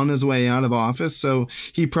Blasio's on his way out of office, so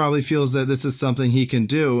he probably feels that this is something he can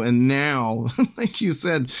do. And now, like you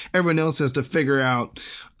said, everyone else has to figure out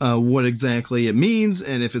what exactly it means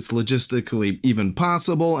and if it's logistically even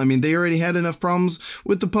possible. I mean, they already had enough problems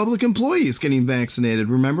with the public employees getting vaccinated.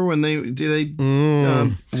 Remember when they did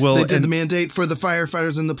the mandate for the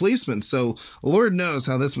firefighters and the policemen? So Lord knows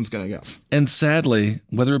how this one's going to go. And sadly,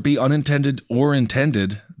 whether it be unintended or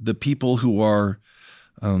intended, the people who are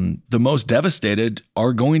the most devastated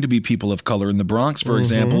are going to be people of color. In the Bronx, for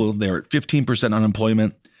example, they're at 15%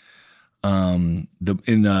 unemployment.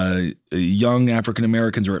 Young African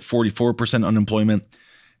Americans are at 44% unemployment.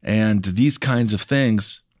 And these kinds of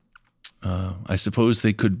things, I suppose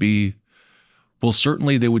they could be, well,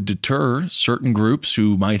 certainly they would deter certain groups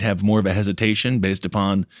who might have more of a hesitation based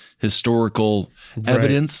upon historical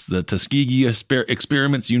evidence, the Tuskegee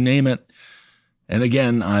experiments, you name it. And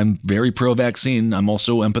again, I'm very pro-vaccine. I'm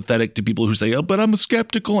also empathetic to people who say, "Oh, but I'm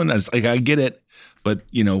skeptical," and I get it. But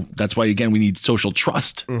that's why again we need social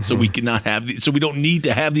trust, so we cannot have so we don't need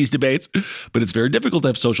to have these debates. But it's very difficult to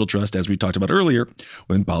have social trust, as we talked about earlier,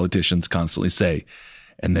 when politicians constantly say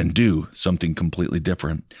and then do something completely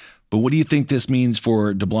different. But what do you think this means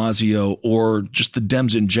for de Blasio or just the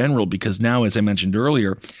Dems in general? Because now, as I mentioned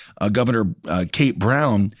earlier, Governor Kate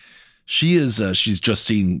Brown. She's just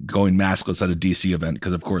seen going maskless at a DC event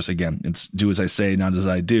because, of course, again, it's do as I say, not as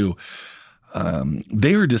I do.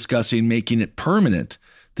 They are discussing making it permanent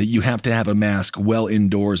that you have to have a mask well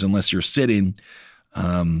indoors unless you're sitting.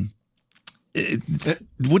 What do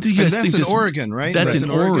you guys think? That's in Oregon, right? That's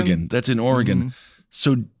in Oregon. That's in Oregon.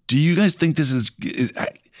 So do you guys think this is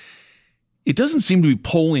it doesn't seem to be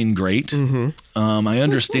polling great. I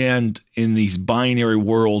understand in these binary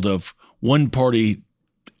world of one party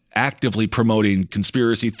actively promoting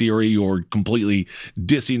conspiracy theory or completely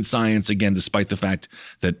dissing science, again, despite the fact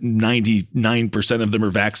that 99% of them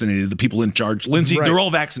are vaccinated. The people in charge, Lindsey, they're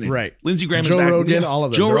all vaccinated. Right. Lindsey Graham Joe is Rogan, all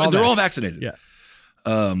of them. They're all vaccinated. Yeah.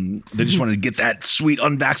 They just wanted to get that sweet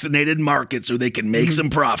unvaccinated market so they can make some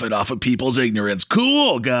profit off of people's ignorance.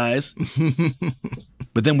 Cool, guys.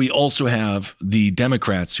 But then we also have the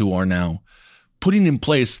Democrats who are now putting in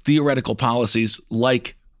place theoretical policies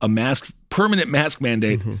like a permanent mask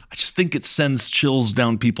mandate. I just think it sends chills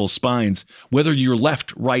down people's spines. Whether you're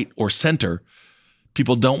left, right, or center,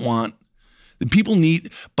 people need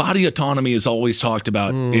body autonomy is always talked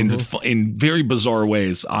about in very bizarre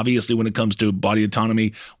ways. Obviously, when it comes to body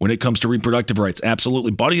autonomy, when it comes to reproductive rights, absolutely.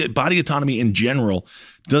 Body autonomy in general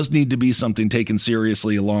does need to be something taken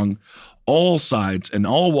seriously along all sides and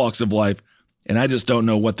all walks of life. And I just don't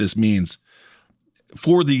know what this means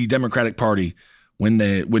for the Democratic Party.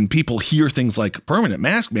 When people hear things like permanent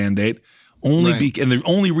mask mandate, Only Right. and the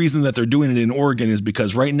only reason that they're doing it in Oregon is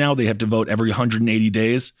because right now they have to vote every 180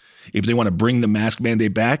 days if they want to bring the mask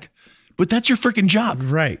mandate back. But that's your freaking job.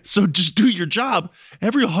 Right. So just do your job.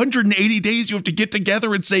 Every 180 days you have to get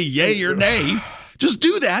together and say yay or nay. Just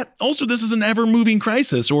do that. Also, this is an ever-moving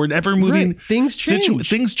crisis or an ever-moving Things change.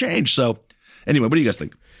 Things change. So anyway, what do you guys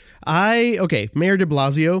think? Mayor de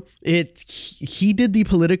Blasio, he did the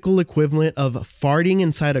political equivalent of farting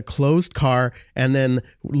inside a closed car and then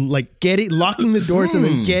like locking the doors and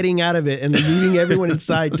then getting out of it and then leaving everyone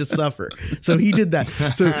inside to suffer. So he did that.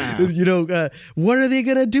 So, what are they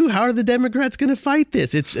going to do? How are the Democrats going to fight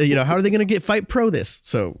this? It's, how are they going to fight pro this?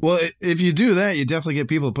 So, well, if you do that, you definitely get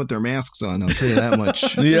people to put their masks on. I'll tell you that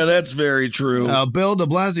much. Yeah, that's very true. Bill de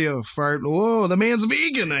Blasio fart. Whoa, the man's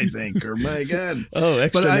vegan, I think. Or my God. Oh,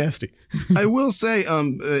 extra nasty. I will say,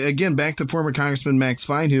 again, back to former Congressman Max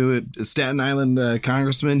Fine, who Staten Island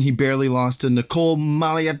congressman, he barely lost to Nicole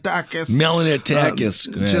Malliotakis.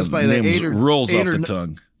 Just by the rolls off the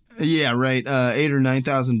tongue. Yeah, right. 8,000 or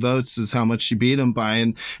 9,000 votes is how much she beat him by.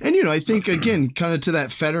 And I think, again, kind of to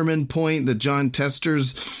that Fetterman point, the John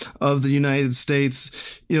Testers of the United States,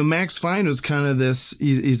 Max Fine was kind of this,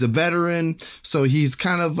 he's a veteran. So he's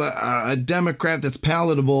kind of a Democrat that's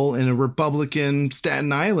palatable in a Republican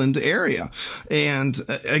Staten Island area. And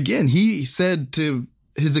again, he said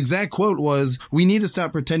his exact quote was, "We need to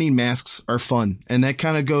stop pretending masks are fun." And that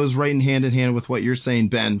kind of goes right in hand with what you're saying,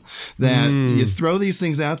 Ben, that you throw these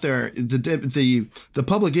things out there. The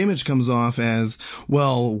public image comes off as,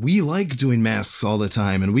 well, we like doing masks all the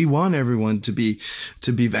time and we want everyone to be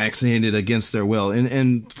vaccinated against their will.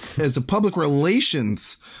 And as a public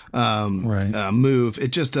relations move,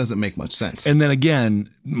 it just doesn't make much sense. And then again,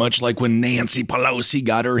 much like when Nancy Pelosi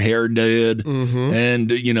got her hair did, and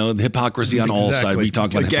the hypocrisy on all sides. We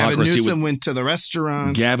talked about Gavin hypocrisy. Newsom went to the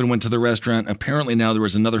restaurant. Gavin went to the restaurant. Apparently now there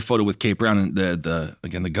was another photo with Kate Brown, and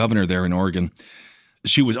the governor there in Oregon.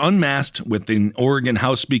 She was unmasked with the Oregon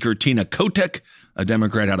House Speaker Tina Kotek, a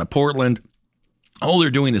Democrat out of Portland. All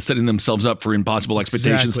they're doing is setting themselves up for impossible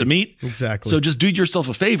expectations to meet. Exactly. So just do yourself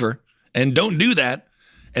a favor and don't do that.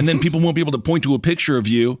 And then people won't be able to point to a picture of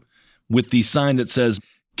you with the sign that says,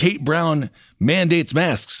 Kate Brown mandates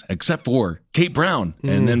masks except for Kate Brown.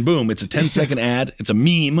 And then boom, it's a 10-second ad. It's a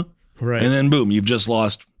meme. Right. And then boom, you've just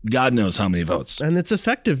lost God knows how many votes. And it's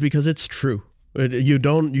effective because it's true. You're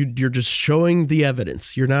just showing the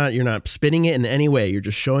evidence. You're not spinning it in any way. You're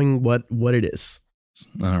just showing what it is.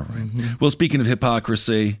 All right. Well, speaking of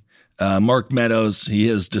hypocrisy, Mark Meadows, he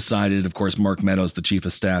has decided, of course, Mark Meadows, the chief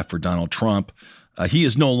of staff for Donald Trump, he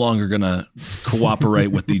is no longer going to cooperate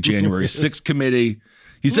with the January 6th committee.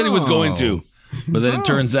 He said he was going to, but then it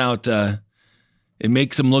turns out it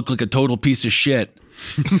makes him look like a total piece of shit.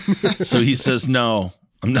 So he says, no,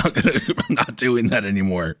 I'm not doing that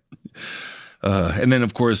anymore. And then,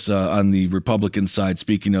 of course, on the Republican side,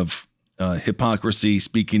 speaking of hypocrisy,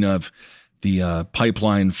 speaking of the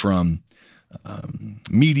pipeline from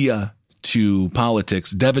media to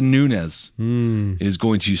politics, Devin Nunes is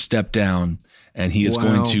going to step down, and he is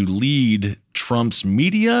going to lead Trump's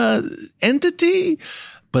media entity.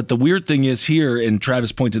 But the weird thing is here, and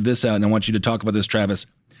Travis pointed this out, and I want you to talk about this, Travis.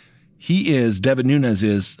 Devin Nunes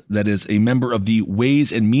is a member of the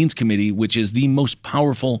Ways and Means Committee, which is the most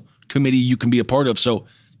powerful committee you can be a part of. So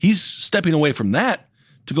he's stepping away from that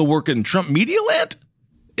to go work in Trump media land.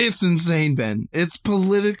 It's insane, Ben. It's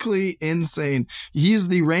politically insane. He is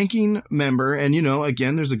the ranking member. And,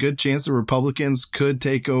 again, there's a good chance the Republicans could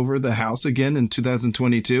take over the House again in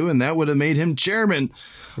 2022. And that would have made him chairman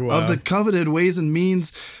of the coveted Ways and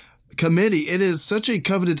Means Committee. It is such a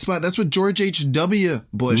coveted spot. That's what George H.W.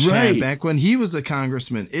 Bush had back when he was a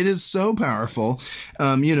congressman. It is so powerful.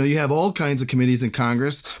 You have all kinds of committees in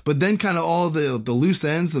Congress, but then kind of all the loose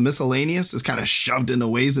ends, the miscellaneous is kind of shoved into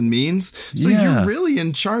Ways and Means. So you're really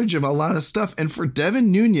in charge of a lot of stuff. And for Devin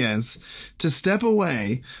Nunes to step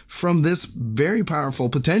away from this very powerful,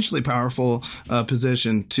 potentially powerful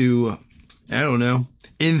position to, I don't know,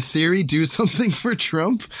 in theory, do something for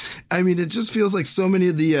Trump. I mean, it just feels like so many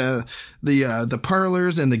of the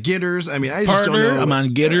parlors and the getters. I mean, I just don't know. I'm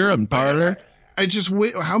on Getter. I'm Parlor. I just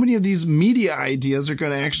wait. How many of these media ideas are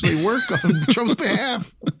going to actually work on Trump's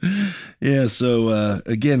behalf? Yeah. So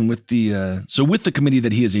again, with the committee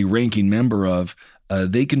that he is a ranking member of,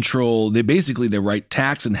 they write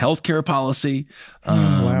tax and healthcare policy.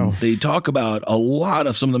 They talk about a lot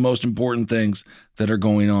of some of the most important things that are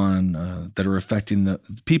going on that are affecting the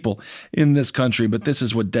people in this country. But this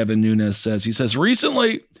is what Devin Nunes says. He says,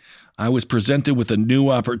 recently, I was presented with a new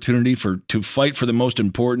opportunity to fight for the most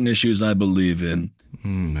important issues I believe in. Oh,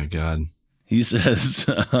 my God. He says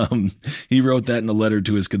he wrote that in a letter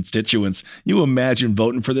to his constituents. You imagine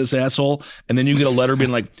voting for this asshole, and then you get a letter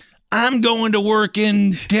being like, I'm going to work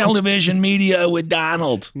in television media with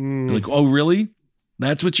Donald. You're like, oh, really?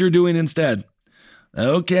 That's what you're doing instead?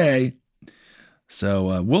 Okay.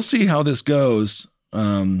 So we'll see how this goes. He's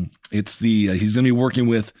going to be working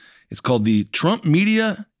with, it's called the Trump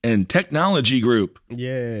Media and Technology Group.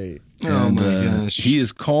 Yay. Oh my gosh. He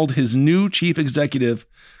has called his new chief executive,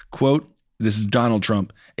 quote, this is Donald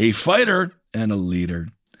Trump, a fighter and a leader.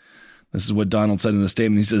 This is what Donald said in the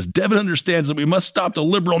statement. He says, Devin understands that we must stop the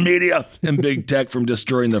liberal media and big tech from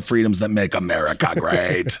destroying the freedoms that make America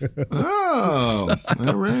great. Oh,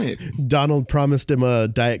 all right. Donald promised him a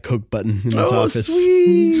Diet Coke button in his office.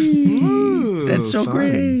 Sweet. Ooh, That's so fun.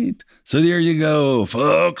 great. So there you go,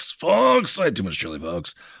 folks. I had too much chili,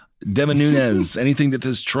 folks. Devin Nunes, anything that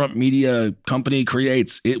this Trump media company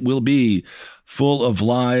creates, it will be full of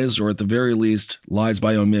lies, or at the very least, lies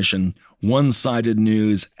by omission, one-sided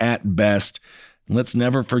news at best. Let's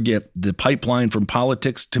never forget, the pipeline from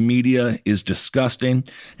politics to media is disgusting,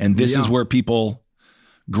 and this is where people,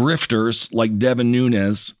 grifters like Devin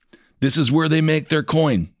Nunes, this is where they make their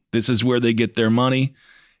coin. This is where they get their money.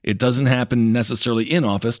 It doesn't happen necessarily in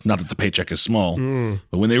office, not that the paycheck is small,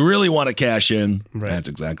 but when they really want to cash in, that's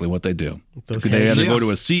exactly what they do. They either go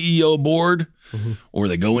to a CEO board or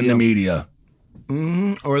they go into media.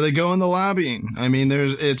 Or they go in the lobbying. I mean,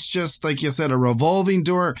 it's just, like you said, a revolving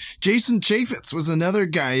door. Jason Chaffetz was another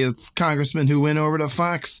guy, a congressman who went over to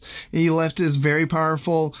Fox. He left his very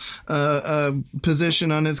powerful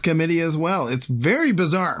position on his committee as well. It's very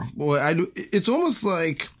bizarre. It's almost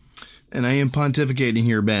like, and I am pontificating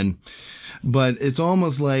here, Ben, but it's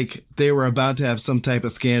almost like they were about to have some type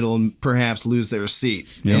of scandal and perhaps lose their seat.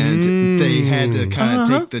 Yep. And they had to kind of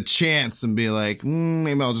take the chance and be like,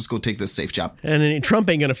 maybe I'll just go take this safe job. And then Trump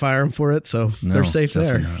ain't going to fire him for it, so they're safe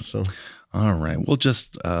there. Not. So, all right. Well,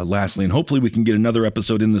 just lastly, and hopefully we can get another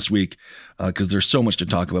episode in this week because there's so much to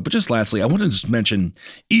talk about. But just lastly, I want to just mention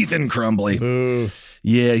Ethan Crumbly.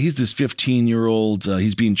 Yeah, he's this 15-year-old.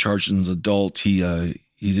 He's being charged as an adult.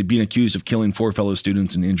 He's being accused of killing 4 fellow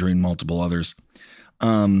students and injuring multiple others.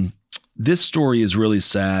 This story is really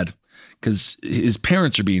sad because his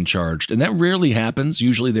parents are being charged, and that rarely happens.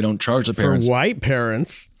 Usually they don't charge the parents. For white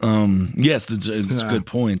parents. Yes, that's a good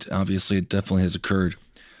point. Obviously, it definitely has occurred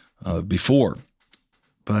before.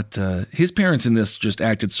 But his parents in this just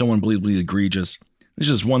acted so unbelievably egregious. This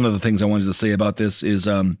is just one of the things I wanted to say about this is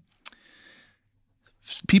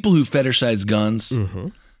people who fetishize guns,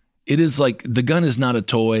 it is like the gun is not a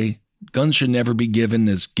toy. Guns should never be given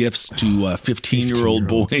as gifts to 15-year-old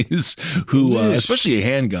boys who, especially a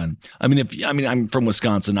handgun. I mean, I'm from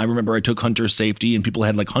Wisconsin. I remember I took hunter safety and people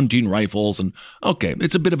had like hunting rifles and okay,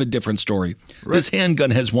 it's a bit of a different story. Right. This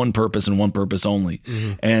handgun has one purpose and one purpose only.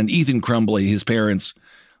 And Ethan Crumbly, his parents,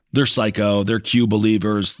 they're psycho. They're Q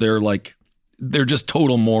believers. They're just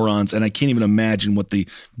total morons. And I can't even imagine what the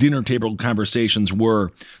dinner table conversations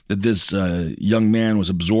were that this young man was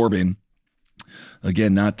absorbing.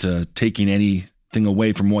 Again, not taking anything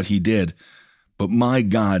away from what he did, but my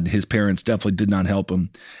God, his parents definitely did not help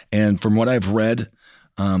him. And from what I've read,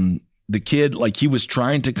 the kid, like he was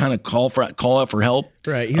trying to kind of call out for help.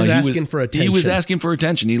 Right. He was asking for attention. He was asking for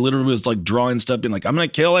attention. He literally was like drawing stuff, being like, I'm going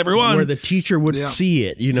to kill everyone. Where the teacher would see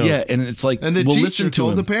it, you know? Yeah. And it's like, and the teacher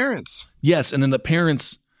told the parents. Yes. And then the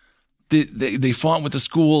parents, they fought with the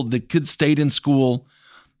school. The kid stayed in school.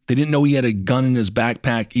 They didn't know he had a gun in his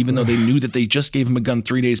backpack, even though they knew that they just gave him a gun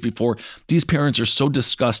 3 days before. These parents are so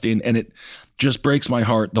disgusting, and it just breaks my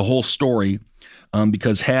heart, the whole story,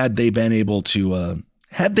 because had they been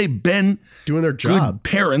doing their job, good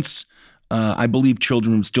parents, I believe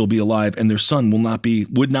children would still be alive, and their son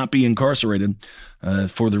would not be incarcerated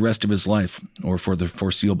for the rest of his life, or for the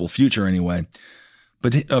foreseeable future anyway.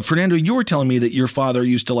 But Fernando, you were telling me that your father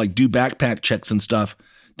used to like do backpack checks and stuff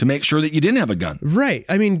to make sure that you didn't have a gun. Right.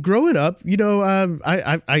 I mean, growing up, you know,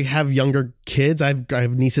 I have younger kids. I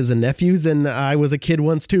have nieces and nephews, and I was a kid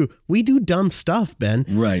once too. We do dumb stuff, Ben.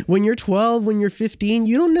 Right. When you're 12, when you're 15,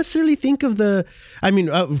 you don't necessarily think of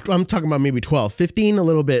I'm talking about maybe 12, 15, a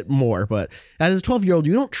little bit more. But as a 12-year-old,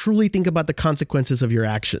 you don't truly think about the consequences of your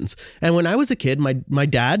actions. And when I was a kid, my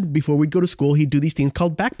dad, before we'd go to school, he'd do these things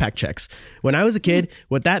called backpack checks. When I was a kid,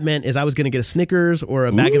 what that meant is I was going to get a Snickers or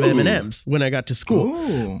a bag of M&Ms when I got to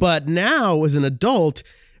school. But now, as an adult,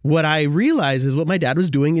 what I realized is what my dad was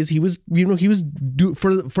doing is he was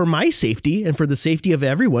for my safety and for the safety of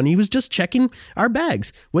everyone, he was just checking our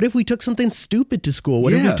bags. What if we took something stupid to school?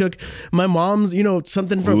 What if we took my mom's,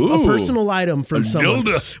 something from a personal item from someone?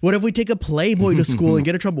 Dilda. What if we take a Playboy to school and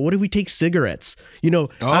get in trouble? What if we take cigarettes? I'm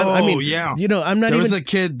not There was a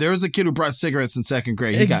kid who brought cigarettes in second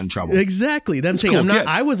grade. He got in trouble. Exactly. That's saying cool,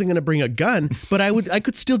 I wasn't going to bring a gun, but I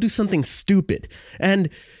could still do something stupid. And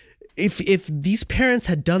if these parents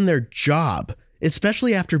had done their job,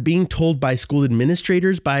 especially after being told by school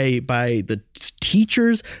administrators, by the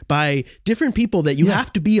teachers, by different people that you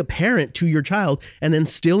have to be a parent to your child, and then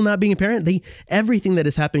still not being a parent, everything that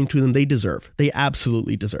is happening to them, they deserve. They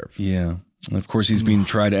absolutely deserve. Yeah. And of course, he's being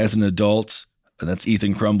tried as an adult. That's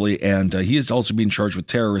Ethan Crumbley. And he is also being charged with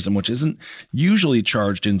terrorism, which isn't usually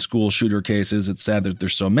charged in school shooter cases. It's sad that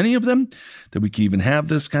there's so many of them that we can even have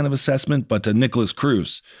this kind of assessment. But Nicholas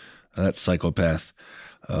Cruz, that psychopath,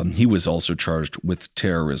 he was also charged with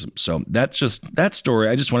terrorism. So that's just that story.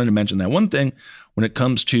 I just wanted to mention that one thing when it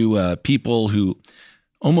comes to people who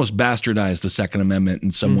almost bastardize the Second Amendment in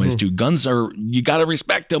some ways too. Guns you got to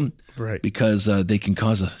respect them, right? Because they can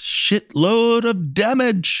cause a shitload of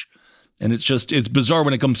damage. And it's bizarre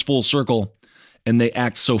when it comes full circle and they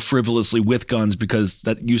act so frivolously with guns, because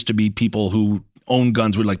that used to be people who own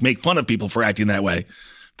guns would like make fun of people for acting that way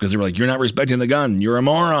because they were like, you're not respecting the gun. You're a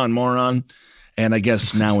moron. And I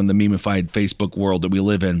guess now in the memeified Facebook world that we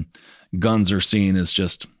live in, guns are seen as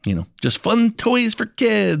just fun toys for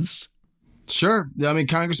kids. Sure. I mean,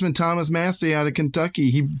 Congressman Thomas Massey out of Kentucky,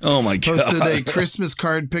 he posted a Christmas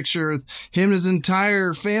card picture of him and his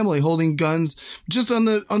entire family holding guns just on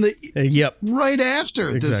the right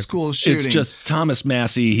after the school shooting. It's just Thomas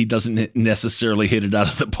Massey. He doesn't necessarily hit it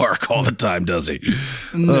out of the park all the time, does he?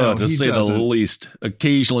 No, to he say doesn't. the least.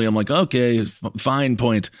 Occasionally, I'm like, okay, fine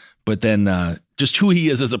point. But then just who he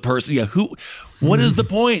is as a person. Yeah, what is the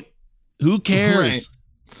point? Who cares? Right.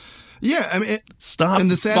 Yeah, I mean, stop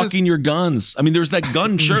fucking your guns. I mean, there's that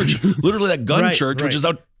gun church, literally that gun church, which is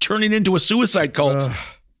out turning into a suicide cult.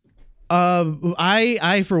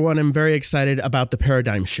 I for one am very excited about the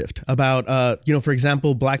paradigm shift. About for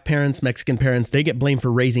example, black parents, Mexican parents, they get blamed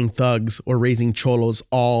for raising thugs or raising cholos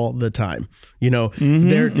all the time. They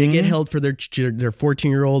get held for their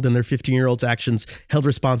 14-year-old and their 15-year-old's actions, held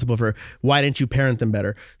responsible for why didn't you parent them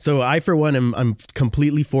better? So I for one I'm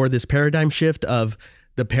completely for this paradigm shift of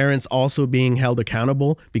the parents also being held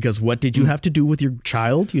accountable, because what did you have to do with your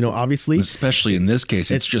child? Obviously, especially in this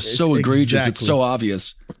case, it's just so egregious. Exactly. It's so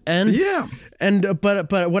obvious.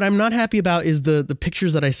 But what I'm not happy about is the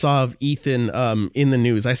pictures that I saw of Ethan in the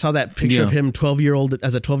news. I saw that picture of him as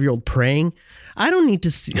a 12-year-old praying. I don't need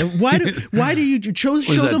to see. Why do you show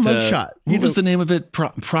the mugshot? What was the name of it?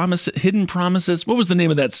 Hidden Promises. What was the name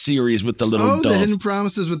of that series with the little dolls? The Hidden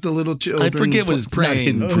Promises with the little children. I forget what it's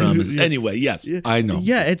praying. Hidden Promises. Anyway, yes, I know.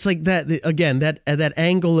 Yeah, it's like that again. That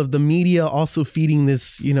angle of the media also feeding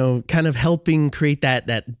this, kind of helping create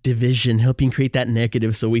that division, helping create that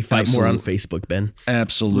negative, so we fight more on Facebook, Ben.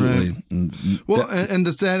 Absolutely. Right. Well, and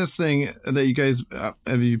the saddest thing that you guys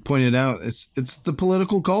have you pointed out, it's the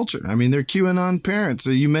political culture. I mean, they're QAnon parents.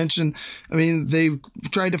 So you mentioned, I mean, they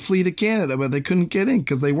tried to flee to Canada, but they couldn't get in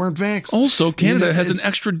because they weren't vaxxed. Also, Canada has an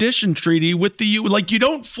extradition treaty with the U. Like, you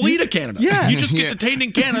don't flee to Canada. Yeah. You just get detained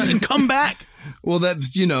in Canada and come back. Well,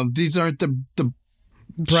 these aren't the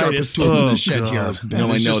sharpest tools in the shed here.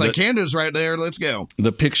 No, it's just like Canada's right there. Let's go.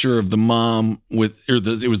 The picture of the mom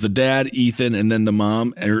it was the dad, Ethan, and then the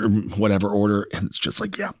mom, or whatever order, and it's just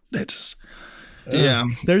like, they're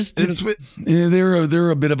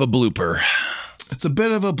a bit of a blooper. It's a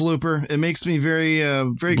bit of a blooper. It makes me very,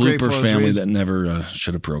 very blooper grateful. Family that never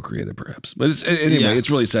should have procreated, perhaps. But it's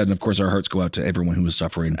really sad, and of course, our hearts go out to everyone who is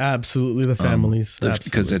suffering. Absolutely, the families.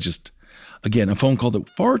 Because it just, again, a phone call that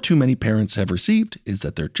far too many parents have received is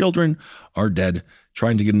that their children are dead,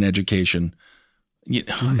 trying to get an education.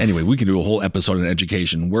 Anyway, we can do a whole episode on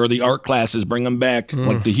education. Where are the art classes? Bring them back.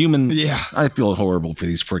 Like the human. Yeah, I feel horrible for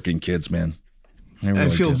these freaking kids, man. I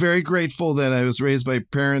feel very grateful that I was raised by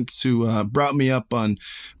parents who brought me up on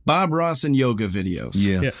Bob Ross and yoga videos.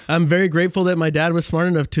 Yeah. I'm very grateful that my dad was smart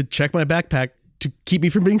enough to check my backpack to keep me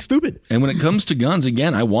from being stupid. And when it comes to guns,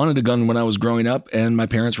 again, I wanted a gun when I was growing up, and my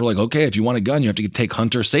parents were like, okay, if you want a gun, you have to take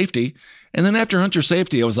hunter safety. And then after hunter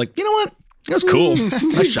safety, I was like, you know what? That's cool.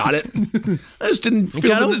 I shot it. I just didn't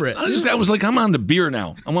feel over it. I was like, I'm on to beer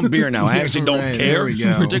now. I want beer now. I actually don't care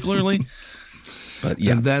particularly. But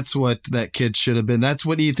yeah, and that's what that kid should have been. That's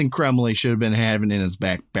what Ethan Crumbley should have been having in his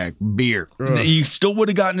backpack: beer. He still would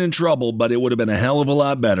have gotten in trouble, but it would have been a hell of a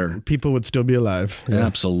lot better. People would still be alive. Yeah.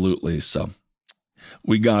 Absolutely. So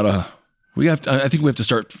we got a I think we have to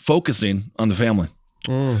start focusing on the family.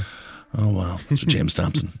 Oh, wow. That's what James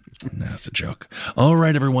Thompson. That's a joke. All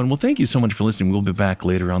right, everyone. Well, thank you so much for listening. We'll be back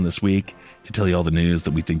later on this week to tell you all the news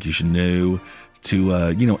that we think you should know,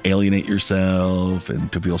 to, alienate yourself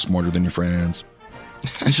and to feel smarter than your friends.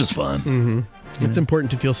 It's just fun. Mm-hmm. It's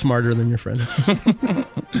important to feel smarter than your friends.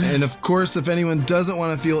 And of course, if anyone doesn't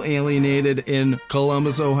want to feel alienated in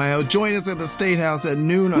Columbus, Ohio, join us at the State House at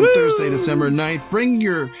noon on Thursday, December 9th. Bring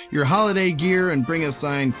your holiday gear and bring a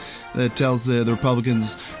sign that tells the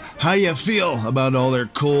Republicans how you feel about all their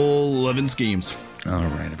coal living schemes. All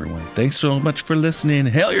right, everyone. Thanks so much for listening.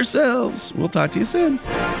 Hail yourselves. We'll talk to you soon.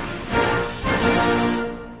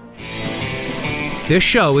 This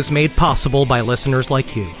show is made possible by listeners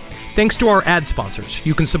like you. Thanks to our ad sponsors,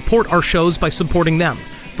 you can support our shows by supporting them.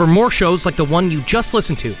 For more shows like the one you just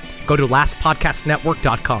listened to, go to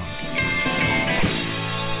lastpodcastnetwork.com.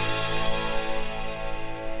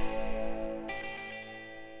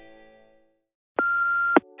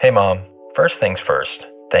 Hey, Mom. First things first,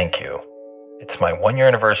 thank you. It's my 1-year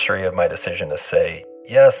anniversary of my decision to say,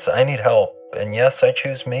 yes, I need help, and yes, I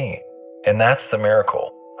choose me. And that's the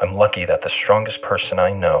miracle. I'm lucky that the strongest person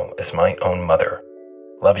I know is my own mother.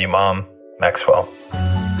 Love you, Mom. Maxwell.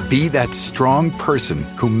 Be that strong person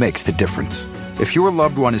who makes the difference. If your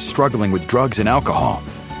loved one is struggling with drugs and alcohol,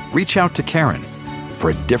 reach out to Karen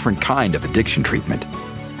for a different kind of addiction treatment.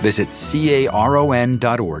 Visit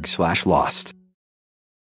caron.org/lost.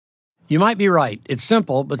 You might be right. It's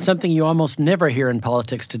simple, but something you almost never hear in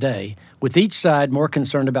politics today, with each side more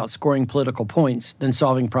concerned about scoring political points than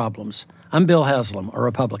solving problems. I'm Bill Haslam, a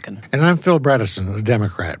Republican. And I'm Phil Bredesen, a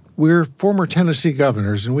Democrat. We're former Tennessee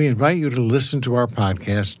governors, and we invite you to listen to our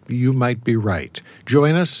podcast, You Might Be Right.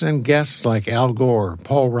 Join us and guests like Al Gore,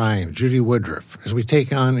 Paul Ryan, Judy Woodruff, as we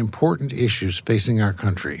take on important issues facing our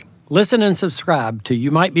country. Listen and subscribe to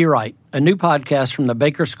You Might Be Right, a new podcast from the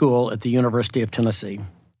Baker School at the University of Tennessee.